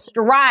in your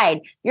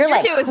stride. You're year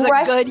like, 2 is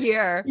a good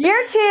year.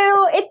 Year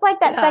 2, it's like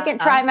that second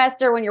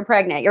trimester when you're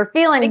pregnant. You're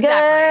feeling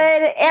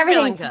good.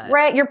 Everything's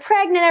great. You're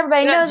pregnant.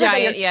 Everybody knows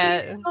giant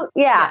it.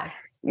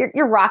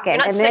 You're rocking.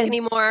 You're not sick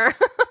anymore.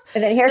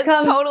 And then here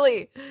comes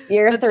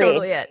year 3,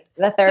 totally it.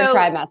 The third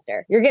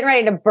trimester. You're getting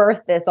ready to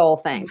birth this whole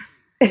thing,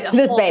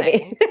 this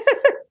baby.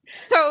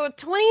 So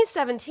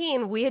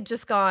 2017, we had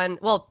just gone,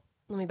 well,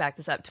 let me back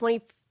this up.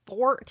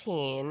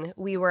 2014,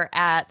 we were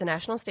at the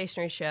National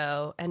Stationery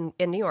Show in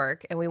New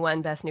York, and we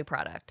won Best New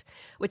Product,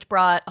 which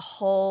brought a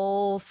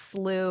whole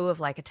slew of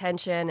like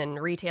attention and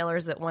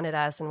retailers that wanted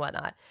us and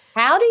whatnot.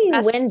 How do you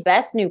win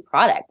Best New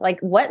Product? Like,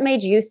 what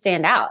made you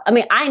stand out? I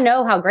mean, I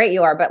know how great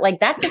you are, but like,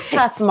 that's a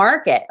tough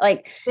market.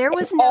 Like, there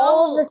was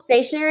all the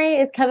stationery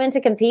is coming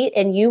to compete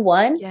and you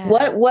won. Yeah.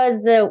 What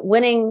was the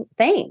winning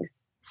things?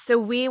 So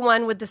we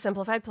won with the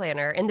Simplified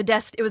Planner, and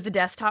it was the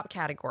desktop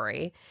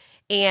category.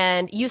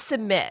 And you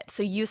submit.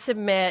 So you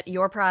submit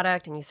your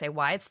product and you say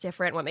why it's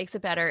different, what makes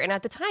it better. And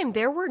at the time,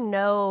 there were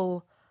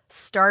no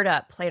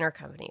startup planner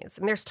companies.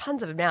 And there's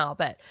tons of them now.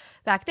 But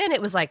back then,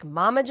 it was like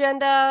Mom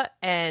Agenda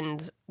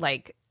and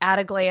like At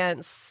a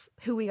Glance,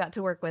 who we got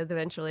to work with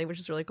eventually, which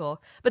is really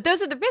cool. But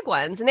those are the big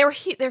ones. And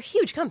they're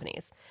huge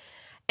companies.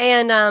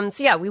 And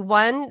we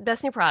won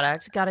Best New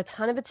Product, got a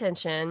ton of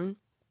attention.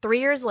 3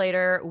 years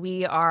later,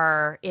 we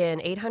are in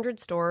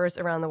 800 stores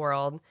around the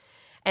world.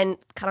 And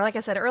kind of like I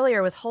said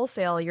earlier, with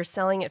wholesale, you're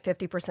selling at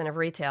 50% of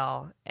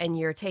retail, and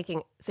you're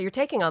taking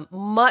a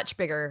much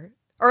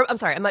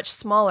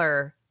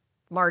smaller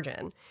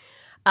margin.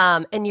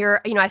 And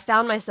I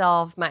found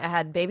myself, I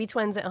had baby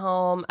twins at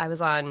home. I was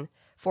on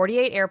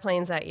 48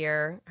 airplanes that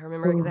year. I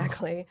remember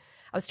exactly.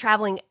 I was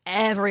traveling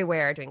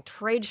everywhere, doing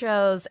trade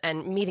shows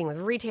and meeting with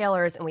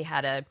retailers. And we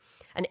had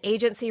an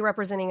agency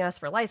representing us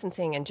for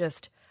licensing, and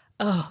just,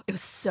 it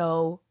was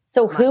so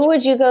who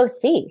would you go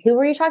see? Who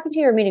were you talking to?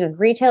 You were meeting with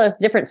retailers,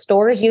 different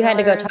stores. You had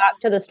to go talk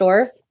to the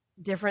stores?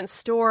 Different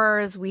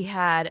stores. We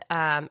had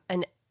an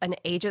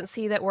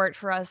agency that worked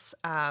for us,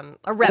 a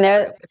rep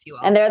group, if you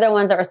will. And they're the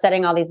ones that were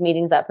setting all these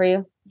meetings up for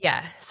you?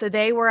 Yeah. So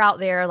they were out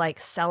there like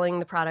selling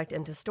the product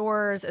into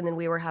stores, and then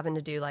we were having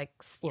to do like,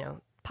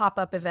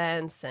 pop-up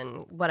events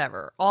and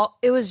whatever.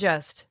 It was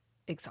just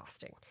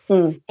exhausting.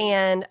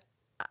 And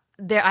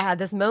I had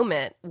this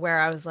moment where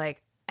I was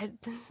like,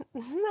 this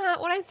is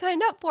not what I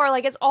signed up for.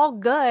 Like, it's all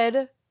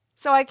good.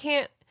 So I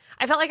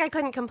felt like I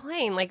couldn't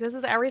complain. Like, this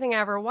is everything I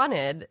ever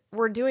wanted.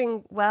 We're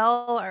doing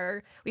well,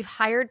 or we've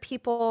hired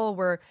people.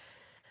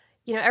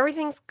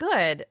 Everything's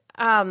good.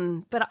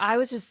 But I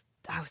was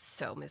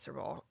so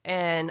miserable,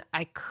 and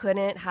I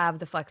couldn't have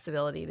the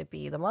flexibility to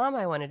be the mom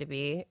I wanted to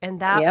be. And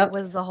that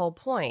was the whole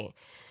point.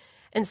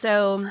 And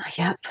so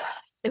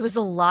it was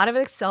a lot of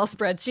Excel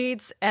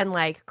spreadsheets and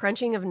like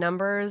crunching of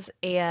numbers.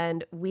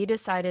 And we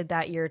decided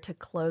that year to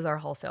close our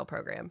wholesale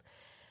program.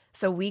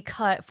 So we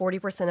cut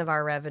 40% of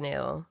our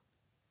revenue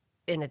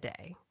in a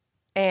day.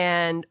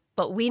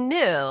 But we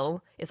knew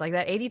it's like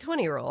that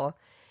 80-20 rule.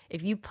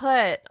 If you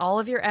put all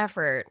of your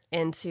effort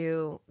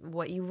into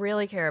what you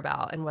really care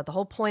about and what the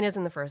whole point is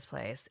in the first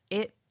place,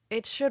 it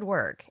should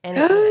work. And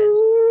it did.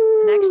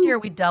 Next year,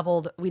 we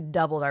doubled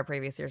our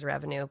previous year's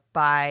revenue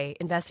by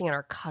investing in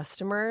our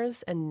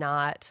customers and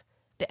not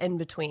the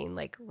in-between,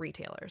 like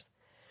retailers.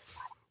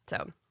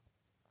 So,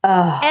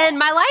 and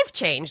my life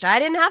changed. I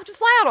didn't have to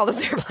fly on all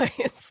those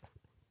airplanes.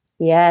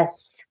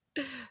 Yes.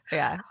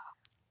 Yeah.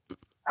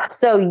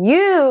 So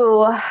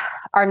you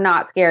are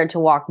not scared to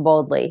walk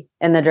boldly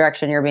in the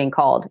direction you're being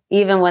called,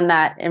 even when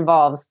that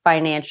involves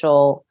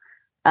financial,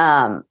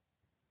 messing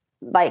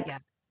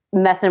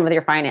with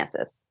your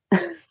finances.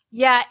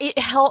 Yeah, it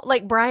helped.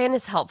 Like Brian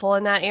is helpful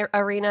in that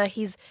arena.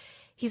 He's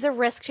a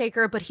risk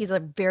taker, but he's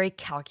a very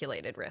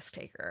calculated risk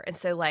taker. And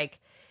so like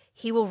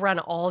he will run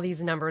all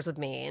these numbers with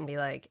me and be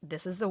like,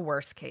 this is the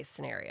worst case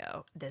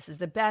scenario. This is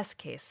the best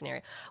case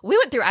scenario. We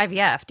went through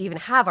IVF to even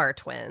have our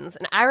twins.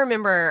 And I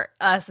remember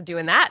us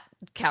doing that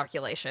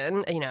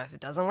calculation, you know, if it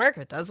doesn't work,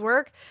 it does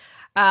work.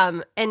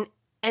 And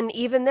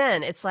even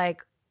then it's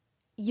like,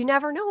 you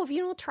never know if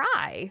you don't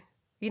try,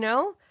 you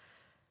know?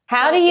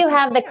 How do you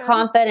have the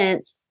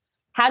confidence?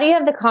 How do you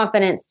have the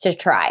confidence to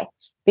try?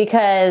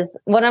 Because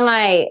one of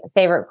my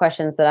favorite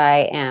questions that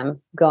I am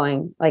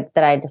going, like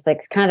that I just like,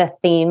 it's kind of the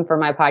theme for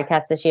my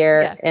podcast this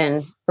year,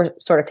 and we're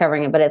sort of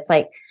covering it, but it's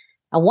like,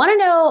 I want to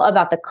know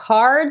about the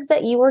cards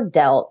that you were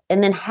dealt,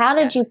 and then how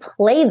did you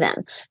play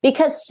them?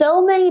 Because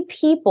so many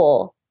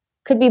people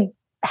could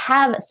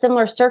have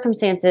similar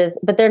circumstances,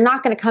 but they're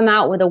not going to come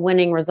out with a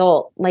winning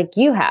result like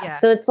you have. Yeah.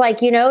 So it's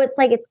like, you know,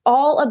 it's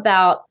all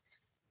about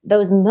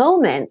those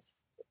moments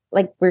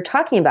like we're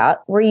talking about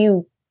where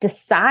you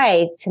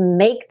decide to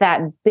make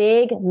that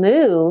big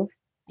move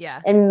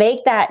and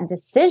make that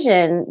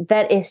decision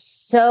that is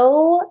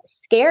so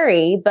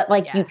scary, but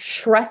like you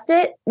trust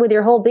it with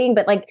your whole being.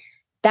 But like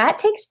that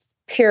takes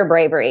pure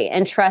bravery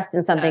and trust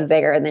in something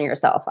bigger than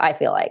yourself, I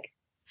feel like.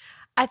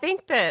 I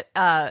think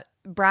that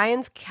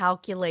Brian's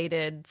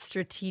calculated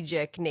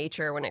strategic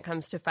nature when it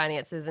comes to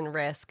finances and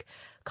risk,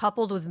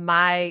 coupled with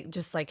my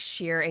just like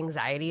sheer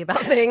anxiety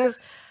about things,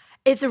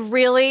 it's a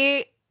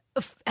really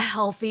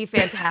healthy,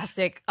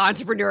 fantastic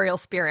entrepreneurial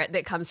spirit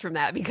that comes from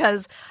that,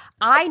 because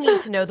I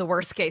need to know the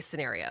worst case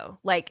scenario.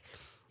 Like,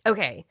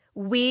 okay,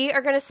 we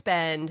are going to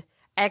spend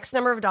X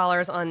number of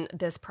dollars on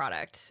this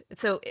product.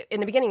 So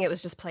in the beginning, it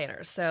was just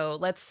planners. So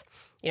let's,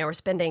 we're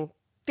spending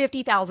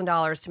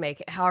 $50,000 to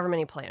make however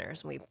many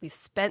planners. We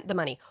spent the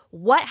money.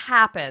 What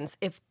happens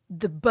if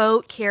the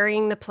boat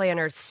carrying the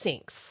planners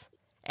sinks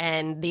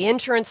and the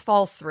insurance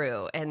falls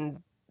through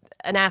and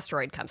an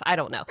asteroid comes? I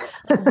don't know.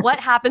 Like, what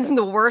happens in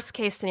the worst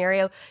case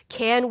scenario?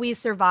 Can we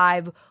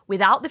survive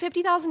without the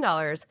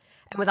 $50,000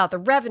 and without the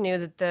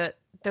revenue that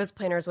those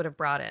planners would have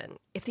brought in?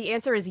 If the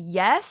answer is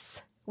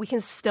yes, we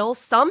can still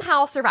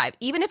somehow survive,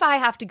 even if I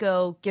have to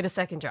go get a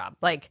second job.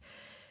 Like,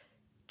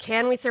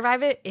 can we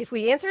survive it? If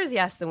the answer is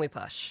yes, then we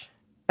push.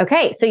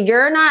 Okay, so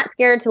you're not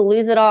scared to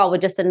lose it all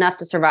with just enough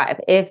to survive,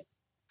 if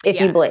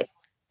you believe.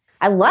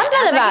 I love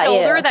that about you.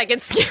 Older, that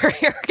gets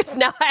scarier because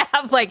now I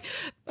have like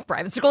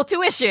private school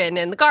tuition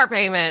and the car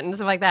payment and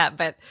stuff like that.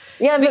 But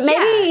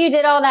maybe you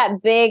did all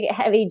that big,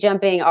 heavy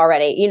jumping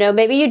already.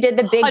 Maybe you did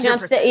the big 100%.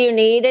 Jumps that you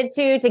needed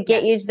to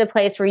get you to the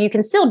place where you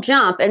can still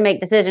jump and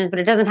make decisions, but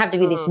it doesn't have to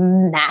be these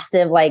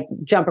massive, like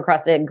jump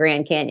across the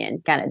Grand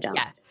Canyon kind of jumps.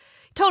 Yeah,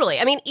 totally.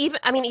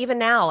 Even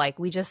now, like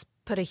we just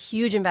put a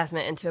huge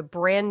investment into a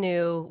brand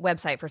new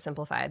website for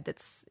Simplified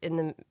that's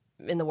in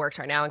the works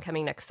right now and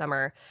coming next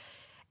summer.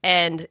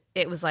 And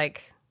it was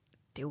like,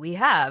 do we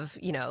have,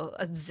 $1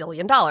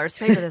 zillion to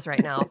pay for this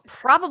right now?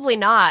 Probably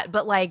not.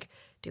 But like,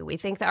 do we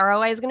think the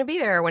ROI is going to be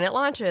there when it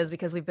launches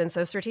because we've been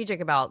so strategic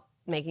about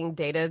making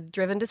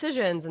data-driven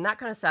decisions and that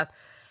kind of stuff?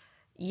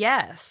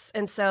 Yes.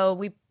 And so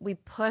we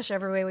push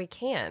every way we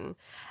can.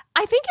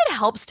 I think it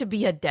helps to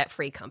be a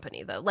debt-free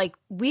company, though. Like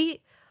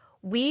we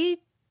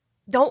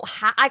don't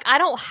have, I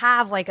don't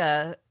have like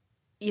a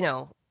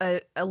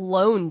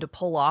loan to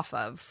pull off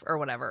of or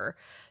whatever.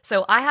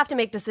 So I have to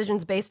make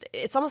decisions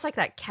it's almost like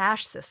that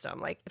cash system.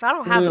 Like if I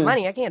don't have the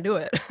money, I can't do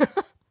it.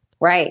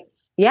 Right.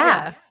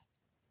 Yeah.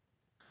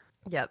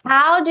 Yep.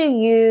 How do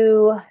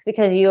you,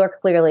 because you are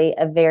clearly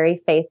a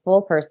very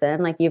faithful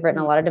person, like you've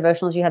written a lot of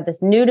devotionals. You have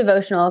this new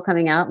devotional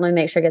coming out. Let me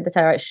make sure I get the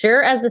title right.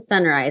 Sure as the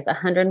Sunrise,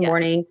 100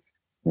 morning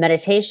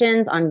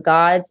meditations on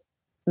God's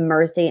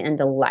mercy and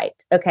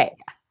delight. Okay.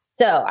 Yeah.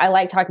 So I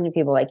like talking to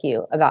people like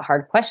you about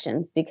hard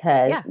questions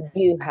because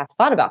you have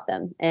thought about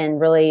them and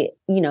really,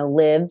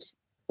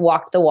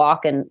 walked the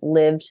walk and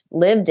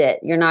lived it.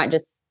 You're not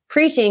just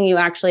preaching. You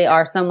actually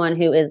are someone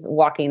who is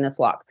walking this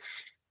walk.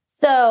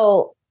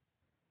 So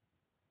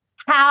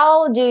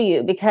how do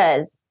you,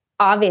 because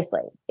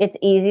obviously it's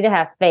easy to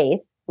have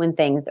faith when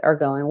things are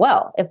going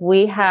well. If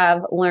we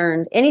have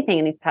learned anything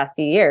in these past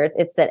few years,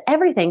 it's that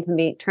everything can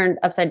be turned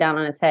upside down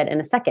on its head in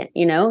a second,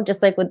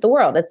 just like with the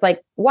world. It's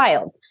like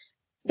wild.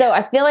 So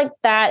I feel like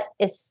that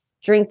has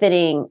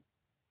strengthened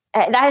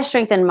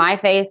my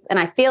faith. And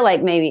I feel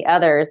like maybe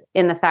others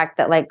in the fact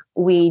that like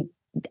we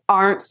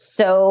aren't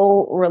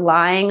so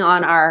relying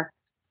on our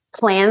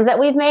plans that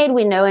we've made.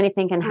 We know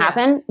anything can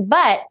happen,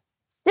 but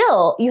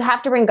still you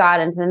have to bring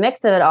God into the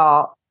mix of it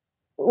all.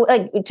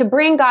 Like to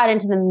bring God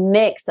into the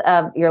mix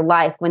of your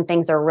life when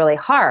things are really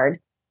hard.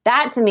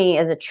 That to me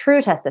is a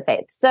true test of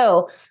faith.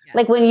 So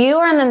like when you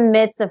are in the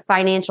midst of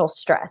financial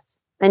stress,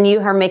 and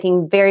you are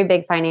making very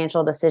big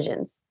financial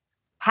decisions,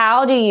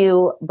 how do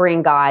you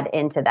bring God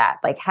into that?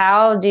 Like,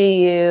 how do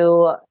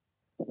you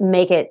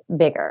make it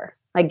bigger?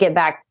 Like, get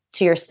back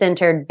to your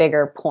centered,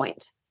 bigger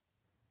point?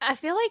 I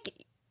feel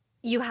like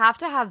you have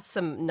to have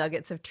some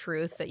nuggets of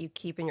truth that you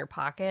keep in your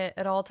pocket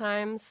at all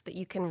times that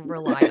you can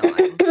rely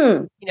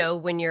on,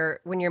 when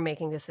you're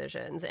making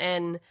decisions.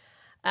 And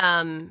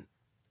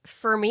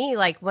for me,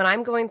 like when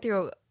I'm going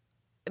through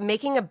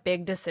making a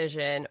big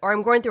decision or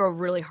I'm going through a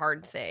really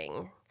hard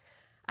thing,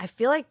 I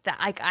feel like that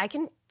I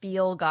can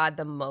feel God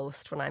the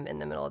most when I'm in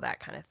the middle of that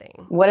kind of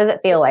thing. What does it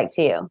feel like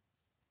to you?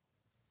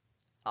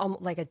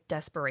 Like a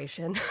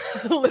desperation,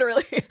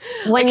 literally.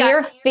 When like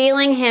you're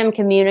feeling him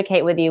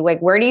communicate with you, like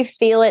where do you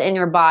feel it in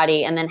your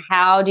body? And then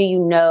how do you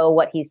know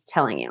what he's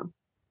telling you?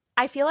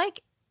 I feel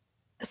like,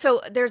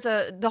 so there's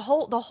the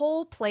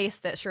whole place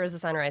that Sure as the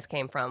Sunrise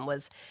came from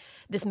was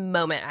this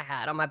moment I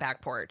had on my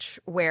back porch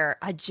where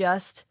I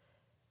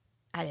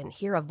didn't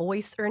hear a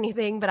voice or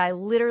anything, but I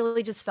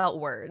literally just felt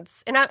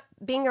words. And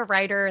being a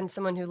writer and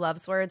someone who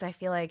loves words, I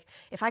feel like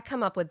if I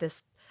come up with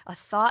a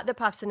thought that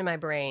pops into my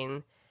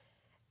brain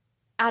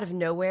out of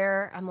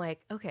nowhere, I'm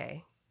like,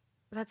 okay,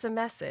 that's a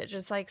message.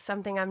 It's like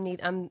something I'm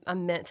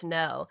meant to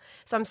know.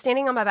 So I'm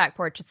standing on my back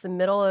porch. It's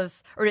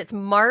it's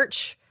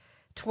March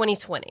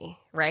 2020,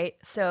 right?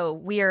 So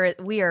we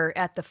are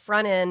at the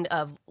front end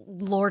of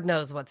Lord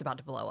knows what's about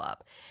to blow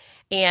up.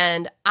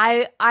 And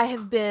I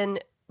have been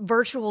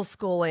virtual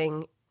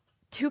schooling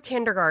 2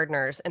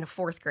 kindergartners and a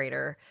 4th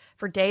grader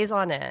for days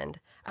on end.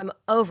 I'm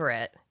over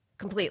it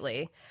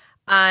completely.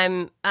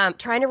 I'm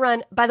trying to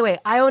run, by the way,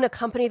 I own a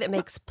company that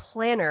makes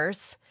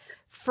planners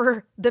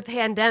for the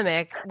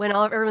pandemic when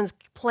everyone's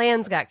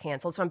plans got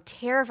canceled. So I'm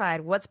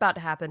terrified what's about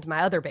to happen to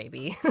my other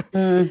baby.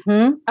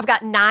 Mm-hmm. I've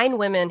got 9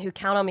 women who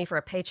count on me for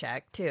a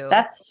paycheck too.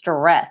 That's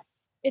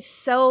stress. It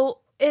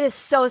is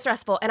so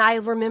stressful. And I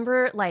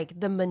remember like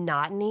the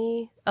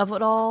monotony of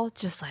it all,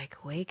 just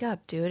like, wake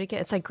up, do it again.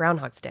 It's like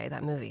Groundhog's Day,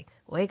 that movie.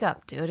 Wake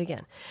up, do it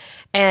again.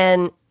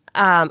 And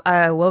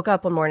I woke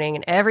up one morning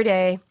and every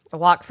day I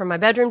walk from my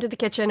bedroom to the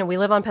kitchen, and we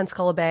live on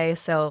Pensacola Bay.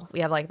 So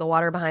we have like the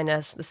water behind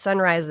us. The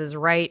sunrise is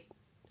right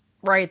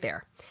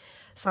there.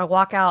 So I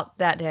walk out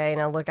that day and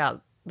I look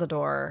out the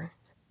door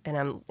and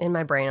I'm in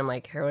my brain. I'm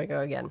like, here we go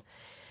again.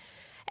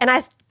 And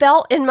I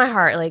felt in my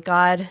heart, like,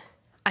 God,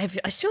 I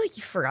feel like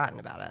you've forgotten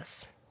about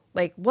us.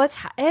 Like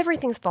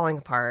everything's falling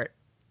apart.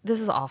 This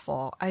is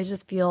awful. I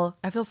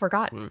feel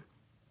forgotten.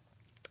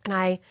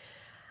 And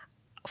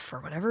for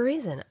whatever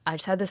reason, I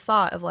just had this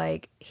thought of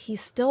like, he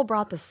still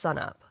brought the sun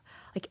up.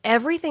 Like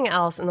everything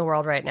else in the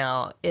world right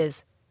now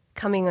is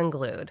coming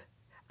unglued.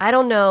 I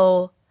don't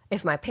know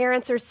if my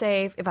parents are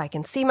safe, if I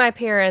can see my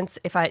parents,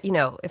 if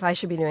I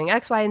should be doing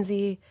X, Y, and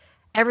Z.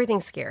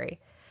 Everything's scary.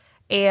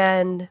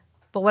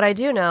 But what I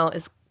do know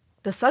is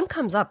the sun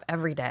comes up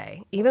every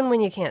day, even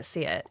when you can't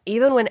see it.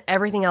 Even when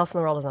everything else in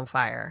the world is on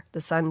fire, the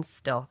sun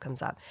still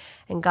comes up.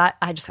 And God,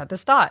 I just had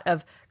this thought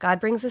of God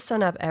brings the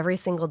sun up every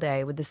single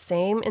day with the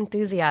same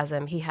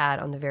enthusiasm he had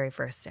on the very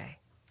first day.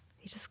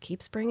 He just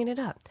keeps bringing it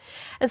up.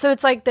 And so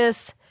it's like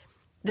this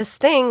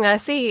thing that I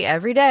see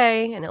every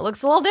day, and it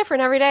looks a little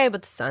different every day,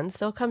 but the sun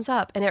still comes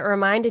up. And it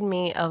reminded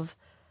me of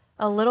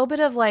a little bit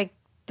of like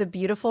the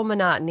beautiful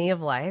monotony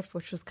of life,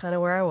 which was kind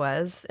of where I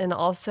was, and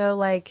also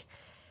like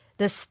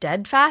the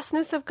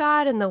steadfastness of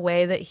God and the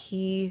way that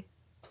he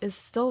is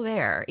still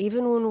there,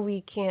 even when we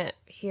can't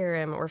hear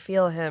him or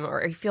feel him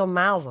or feel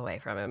miles away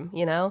from him,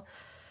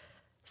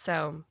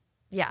 So,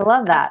 yeah. I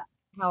love that.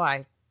 That's how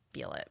I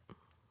feel it.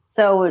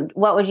 So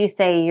what would you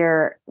say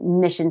your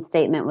mission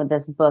statement with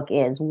this book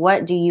is?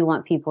 What do you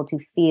want people to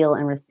feel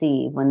and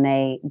receive when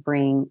they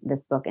bring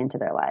this book into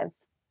their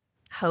lives?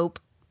 Hope.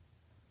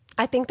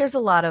 I think there's a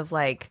lot of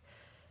like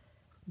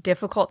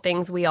difficult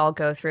things we all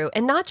go through,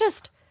 and not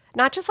just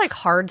like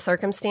hard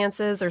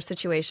circumstances or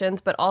situations,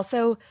 but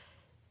also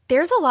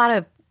there's a lot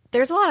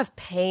of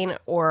pain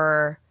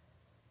or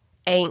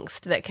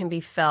angst that can be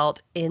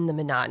felt in the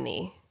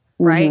monotony.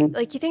 Right? Mm-hmm.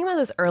 Like you think about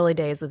those early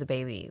days with a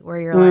baby where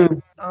you're like,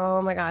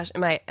 oh my gosh,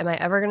 am I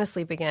ever going to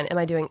sleep again? Am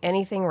I doing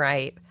anything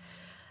right?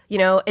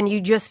 And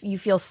you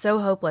feel so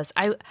hopeless.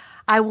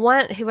 I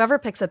want whoever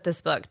picks up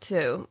this book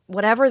to,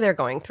 whatever they're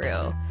going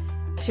through,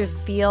 to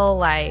feel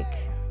like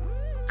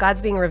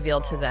God's being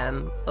revealed to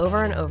them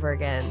over and over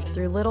again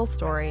through little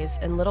stories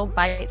and little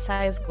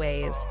bite-sized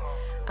ways.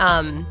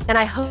 And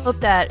I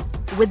hope that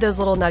with those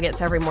little nuggets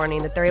every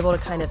morning that they're able to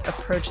kind of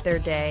approach their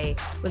day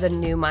with a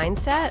new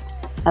mindset.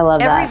 I love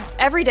that.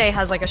 Every day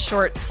has like a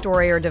short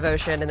story or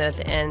devotion, and then at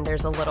the end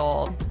there's a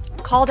little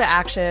call to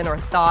action or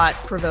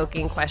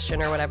thought-provoking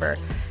question or whatever.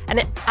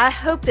 And I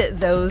hope that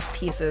those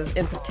pieces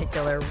in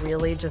particular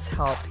really just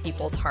help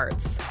people's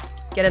hearts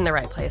get in the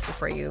right place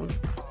before you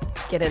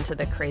get into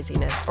the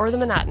craziness or the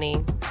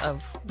monotony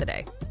of the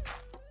day.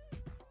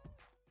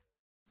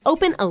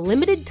 Open a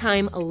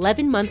limited-time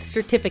 11-month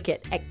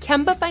certificate at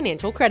Kemba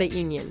Financial Credit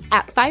Union.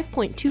 At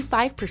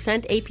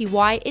 5.25%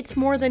 APY, it's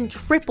more than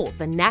triple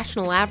the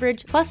national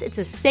average, plus it's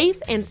a safe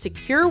and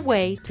secure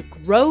way to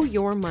grow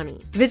your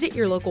money. Visit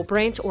your local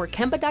branch or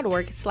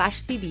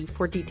kemba.org/cb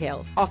for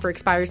details. Offer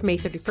expires May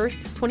 31st,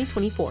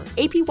 2024.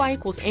 APY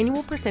equals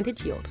annual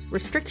percentage yield.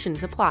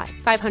 Restrictions apply.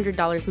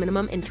 $500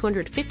 minimum and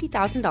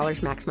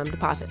 $250,000 maximum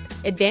deposit.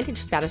 Advantage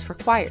status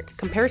required.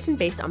 Comparison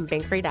based on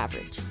bank rate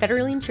average.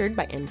 Federally insured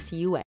by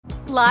NCUA.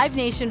 Live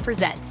Nation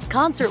presents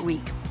Concert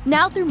Week.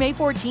 Now through May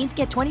 14th,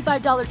 get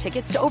 $25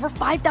 tickets to over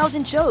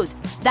 5,000 shows.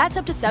 That's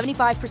up to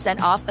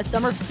 75% off a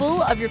summer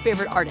full of your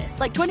favorite artists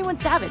like 21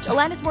 Savage,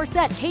 Alanis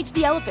Morissette, Cage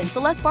the Elephant,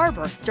 Celeste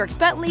Barber, Dierks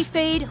Bentley,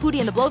 Fade, Hootie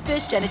and the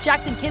Blowfish, Janet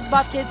Jackson, Kidz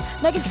Bop Kids,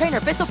 Meghan Trainor,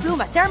 Peso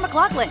Pluma, Sarah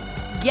McLachlan.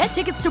 Get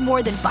tickets to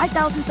more than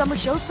 5,000 summer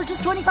shows for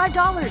just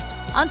 $25.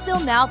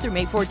 Until now through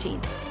May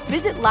 14th.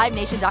 Visit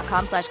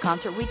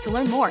LiveNation.com/Concert Week to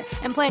learn more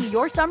and plan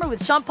your summer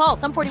with Sean Paul,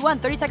 Sum 41,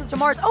 30 Seconds to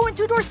Mars, and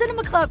Two Door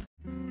Cinema Club.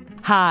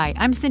 Hi,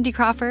 I'm Cindy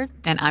Crawford,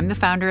 and I'm the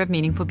founder of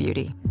Meaningful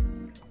Beauty.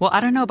 Well,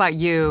 I don't know about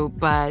you,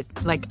 but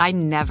I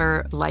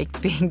never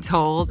liked being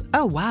told,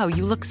 oh, wow,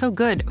 you look so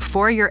good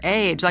for your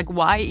age.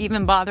 Why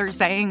even bother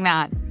saying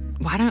that?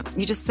 Why don't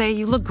you just say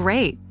you look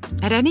great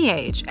at any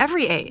age,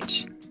 every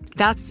age?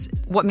 That's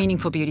what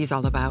Meaningful Beauty is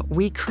all about.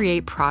 We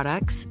create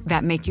products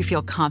that make you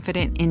feel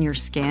confident in your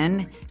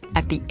skin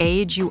at the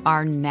age you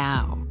are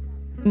now.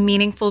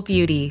 Meaningful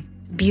Beauty.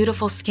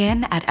 Beautiful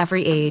skin at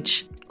every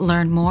age.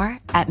 Learn more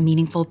at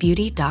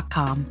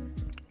meaningfulbeauty.com.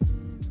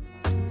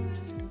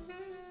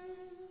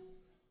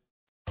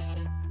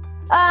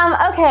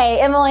 Okay,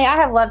 Emily, I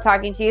have loved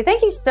talking to you.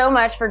 Thank you so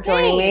much for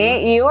joining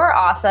me. You are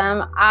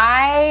awesome.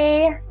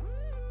 I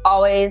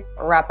always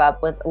wrap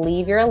up with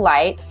Leave Your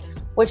Light,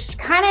 which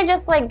kind of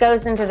just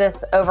goes into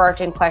this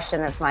overarching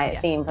question that's my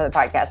theme for the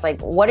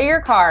podcast. What are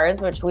your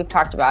cards, which we've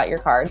talked about, your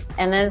cards.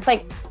 And then it's how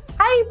do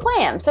you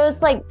play them? So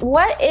it's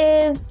what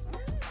is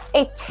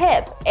a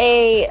tip,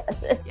 a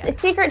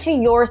secret to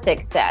your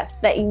success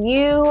that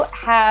you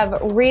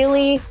have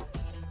really,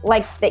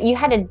 that you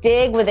had to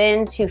dig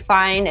within to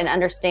find and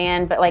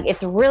understand, but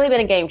it's really been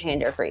a game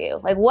changer for you?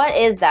 What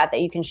is that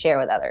you can share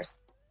with others?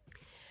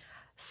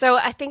 So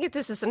I think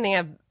this is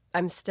something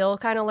I'm still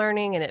kind of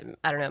learning, and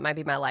I don't know, it might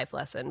be my life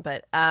lesson,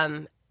 but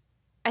I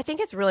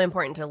think it's really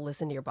important to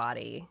listen to your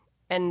body.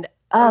 And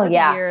over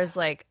the years,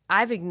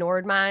 I've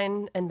ignored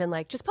mine and been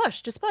just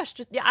push.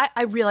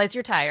 I realize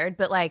you're tired,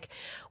 but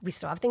we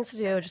still have things to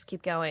do. Just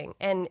keep going.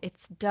 And it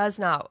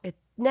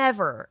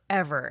never,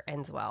 ever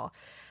ends well.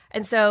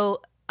 And so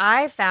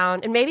I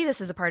found, and maybe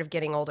this is a part of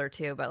getting older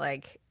too, but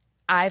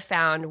I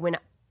found when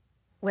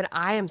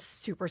I am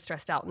super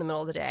stressed out in the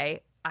middle of the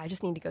day, I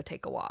just need to go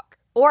take a walk,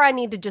 or I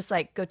need to just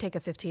go take a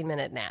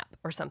 15-minute nap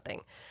or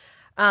something.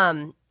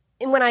 And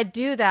when I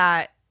do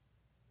that,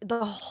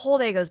 the whole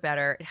day goes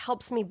better. It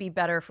helps me be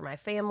better for my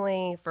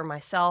family, for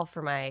myself,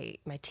 for my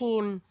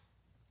team.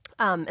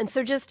 And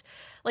so just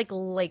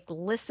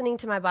listening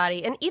to my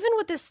body, and even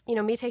with this,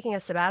 me taking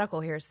a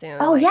sabbatical here soon.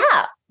 Oh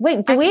yeah.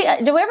 Wait, do we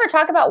ever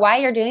talk about why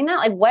you're doing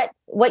that?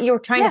 What you're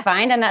trying to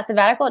find in that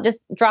sabbatical?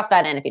 Just drop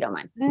that in if you don't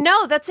mind.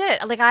 No, that's it.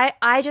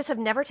 I just have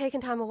never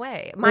taken time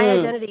away. My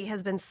identity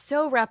has been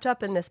so wrapped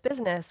up in this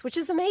business, which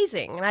is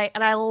amazing.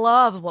 And I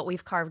love what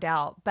we've carved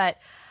out, but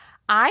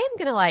I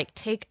am going to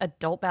take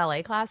adult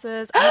ballet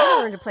classes. I'm going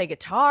to learn to play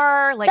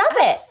guitar. I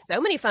have so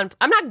many fun.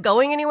 I'm not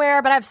going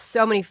anywhere, but I have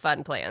so many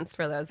fun plans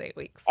for those 8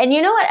 weeks. And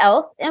you know what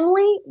else,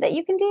 Emily, that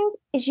you can do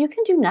is you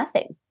can do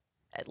nothing.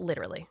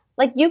 Literally.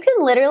 You can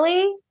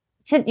literally,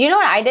 you know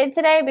what I did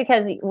today?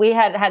 Because we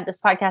had this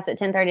podcast at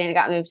 10:30 and it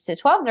got moved to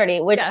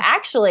 12:30, which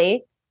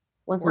actually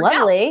was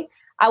lovely.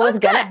 I was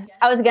gonna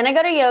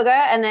go to yoga,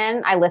 and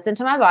then I listened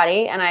to my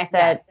body and I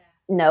said,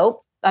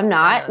 nope. I'm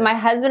not. My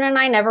husband and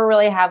I never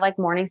really have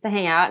mornings to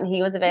hang out, and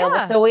he was available.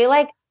 Yeah. So we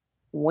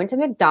went to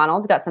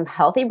McDonald's, got some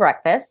healthy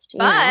breakfast.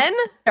 Fun.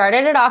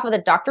 Started it off with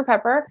a Dr.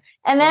 Pepper.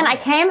 And then I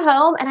came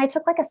home and I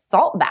took a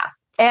salt bath.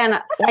 And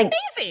that's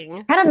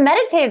amazing. Kind of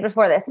meditated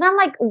before this. And I'm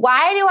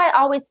why do I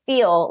always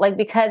feel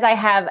because I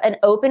have an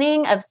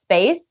opening of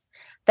space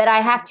that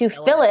I have to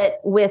fill it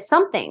with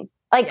something?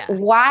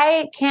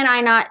 Why can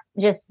I not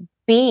just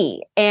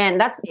be? And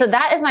so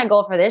that is my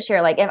goal for this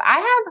year. If I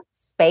have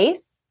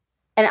space,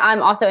 and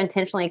I'm also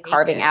intentionally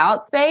carving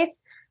out space,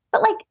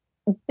 but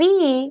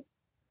be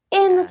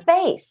in the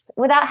space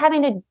without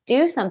having to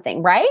do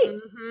something, right?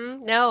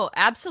 Mm-hmm. No,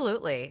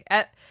 absolutely.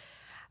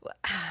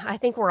 I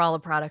think we're all a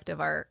product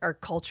of our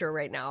culture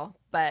right now,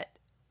 but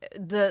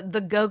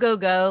the go,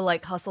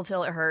 hustle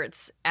till it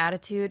hurts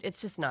attitude,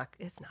 it's not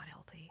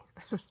healthy.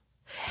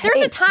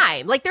 There's a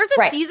time, there's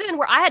a season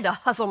where I had to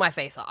hustle my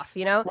face off,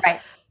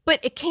 Right. But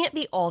it can't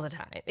be all the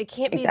time. It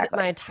can't be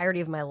my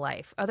entirety of my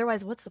life.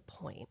 Otherwise, what's the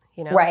point,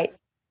 Right.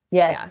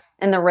 Yes. Yeah.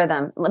 And the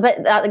rhythm.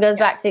 But that goes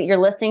back to you're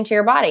listening to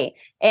your body.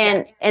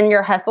 And in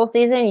your hustle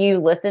season, you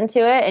listened to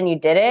it and you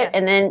did it.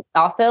 And then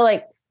also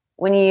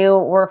when you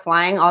were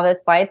flying all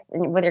those flights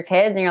with your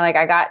kids and you're like,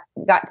 I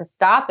got to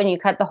stop and you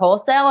cut the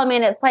wholesale. I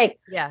mean, it's like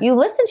you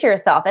listen to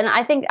yourself. And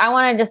I think I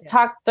want to just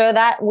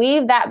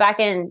weave that back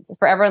in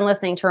for everyone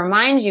listening to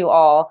remind you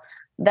all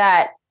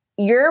that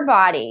your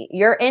body,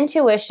 your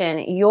intuition,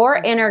 your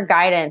inner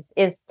guidance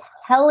is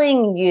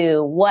telling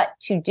you what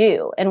to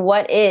do and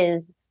what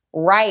is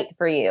right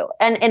for you.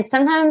 And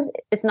sometimes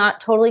it's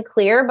not totally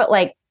clear, but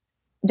like,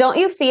 how do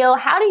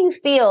you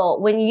feel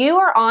when you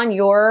are on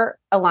your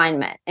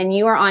alignment and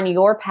you are on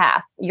your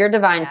path, your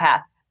divine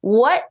path?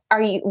 What are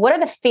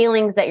the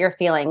feelings that you're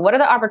feeling? What are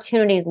the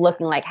opportunities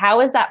looking like?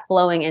 How is that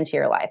flowing into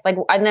your life? Like,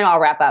 and then I'll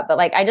wrap up, but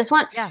like, I just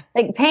want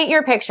like paint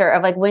your picture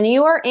of like, when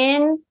you are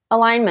in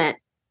alignment,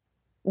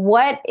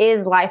 what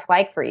is life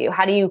like for you?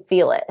 How do you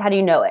feel it? How do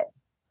you know it?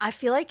 I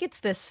feel like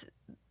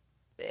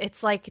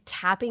it's like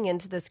tapping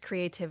into this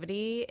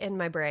creativity in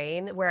my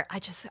brain where I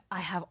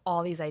have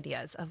all these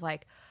ideas of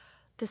like,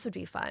 this would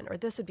be fun, or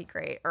this would be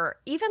great, or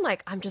even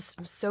like, I'm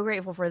so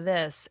grateful for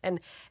this.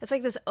 And it's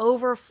like this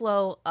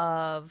overflow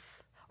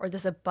or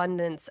this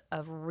abundance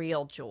of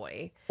real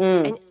joy.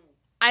 And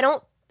I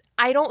don't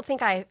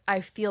think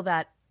I feel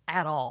that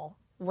at all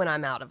when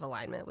I'm out of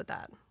alignment with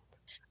that.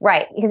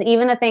 Right. Because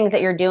even the things that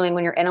you're doing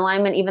when you're in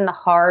alignment, even the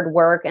hard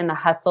work and the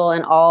hustle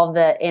and all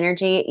the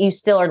energy, you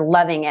still are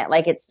loving it.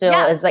 Like it still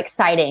is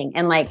exciting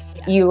and like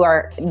you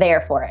are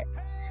there for it.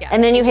 Yeah.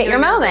 And then you hit your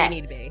moment.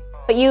 You need to be.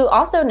 But you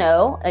also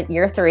know at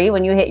year 3,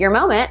 when you hit your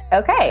moment,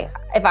 okay,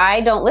 if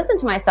I don't listen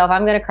to myself,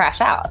 I'm going to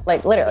crash out.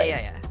 Like literally.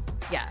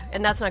 Yeah.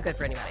 And that's not good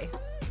for anybody.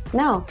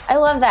 No, I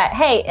love that.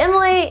 Hey,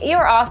 Emily,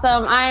 you're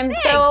awesome. Thanks,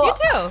 you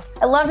too.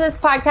 I love this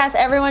podcast.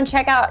 Everyone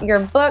check out your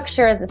book,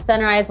 Sure as the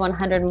Sunrise,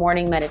 100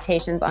 Morning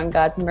Meditations on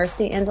God's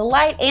Mercy and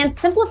Delight, and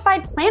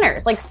Simplified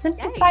Planners, like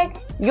simplified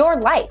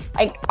your life.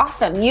 Like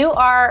awesome. You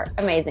are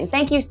amazing.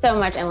 Thank you so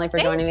much, Emily, for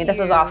joining me. This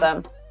was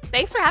awesome.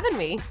 Thanks for having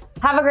me.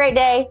 Have a great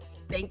day.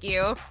 Thank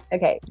you.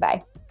 Okay,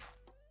 bye.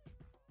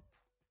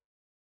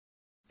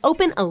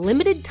 Open a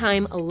limited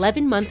time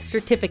 11-month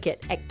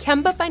certificate at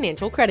Kemba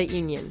Financial Credit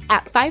Union.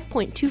 At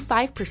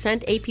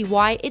 5.25%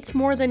 APY, it's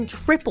more than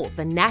triple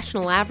the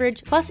national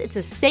average, plus it's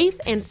a safe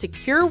and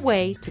secure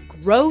way to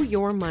grow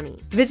your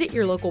money. Visit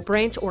your local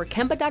branch or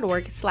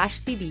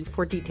kemba.org/cb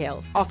for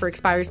details. Offer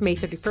expires May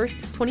 31st,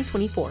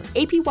 2024.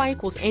 APY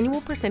equals annual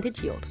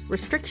percentage yield.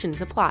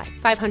 Restrictions apply.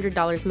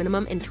 $500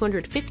 minimum and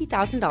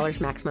 $250,000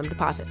 maximum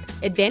deposit.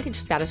 Advantage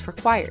status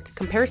required.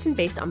 Comparison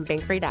based on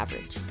bank rate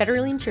average.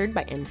 Federally insured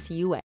by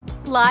NCUA.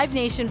 Live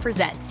Nation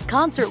presents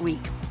Concert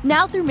Week.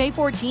 Now through May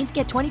 14th,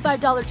 get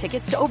 $25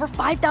 tickets to over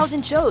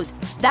 5,000 shows.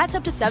 That's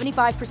up to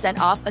 75%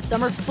 off a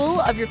summer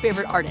full of your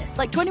favorite artists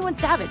like 21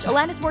 Savage,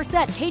 Alanis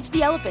Morissette, Cage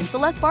the Elephant,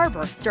 Celeste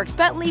Barber, Dierks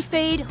Bentley,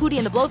 Fade, Hootie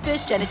and the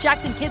Blowfish, Janet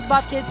Jackson, Kidz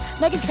Bop Kids,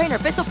 Meghan Trainor,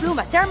 Peso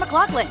Pluma, Sarah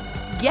McLachlan.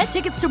 Get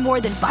tickets to more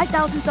than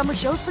 5,000 summer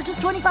shows for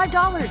just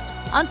 $25.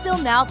 Until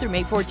now through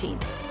May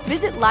 14th.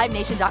 Visit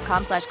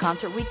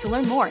LiveNation.com/Concert Week to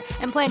learn more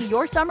and plan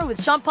your summer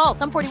with Sean Paul,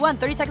 Sum 41,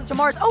 30 Seconds to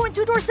Mars, and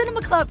Two Door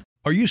Cinema Club.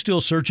 Are you still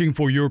searching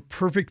for your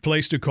perfect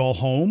place to call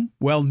home?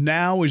 Well,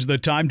 now is the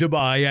time to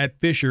buy at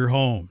Fisher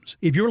Homes.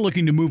 If you're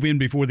looking to move in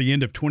before the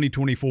end of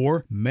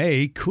 2024,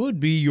 May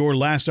could be your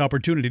last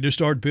opportunity to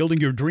start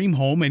building your dream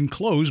home and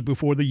close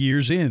before the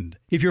year's end.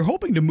 If you're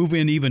hoping to move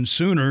in even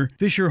sooner,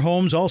 Fisher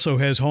Homes also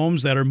has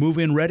homes that are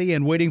move-in ready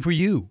and waiting for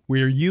you,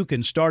 where you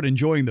can start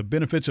enjoying the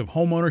benefits of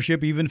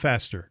homeownership even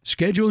faster.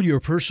 Schedule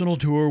your personal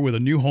tour with a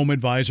new home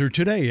advisor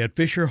today at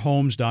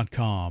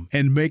FisherHomes.com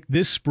and make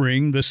this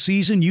spring the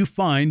season you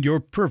find your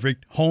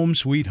perfect home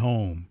sweet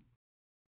home.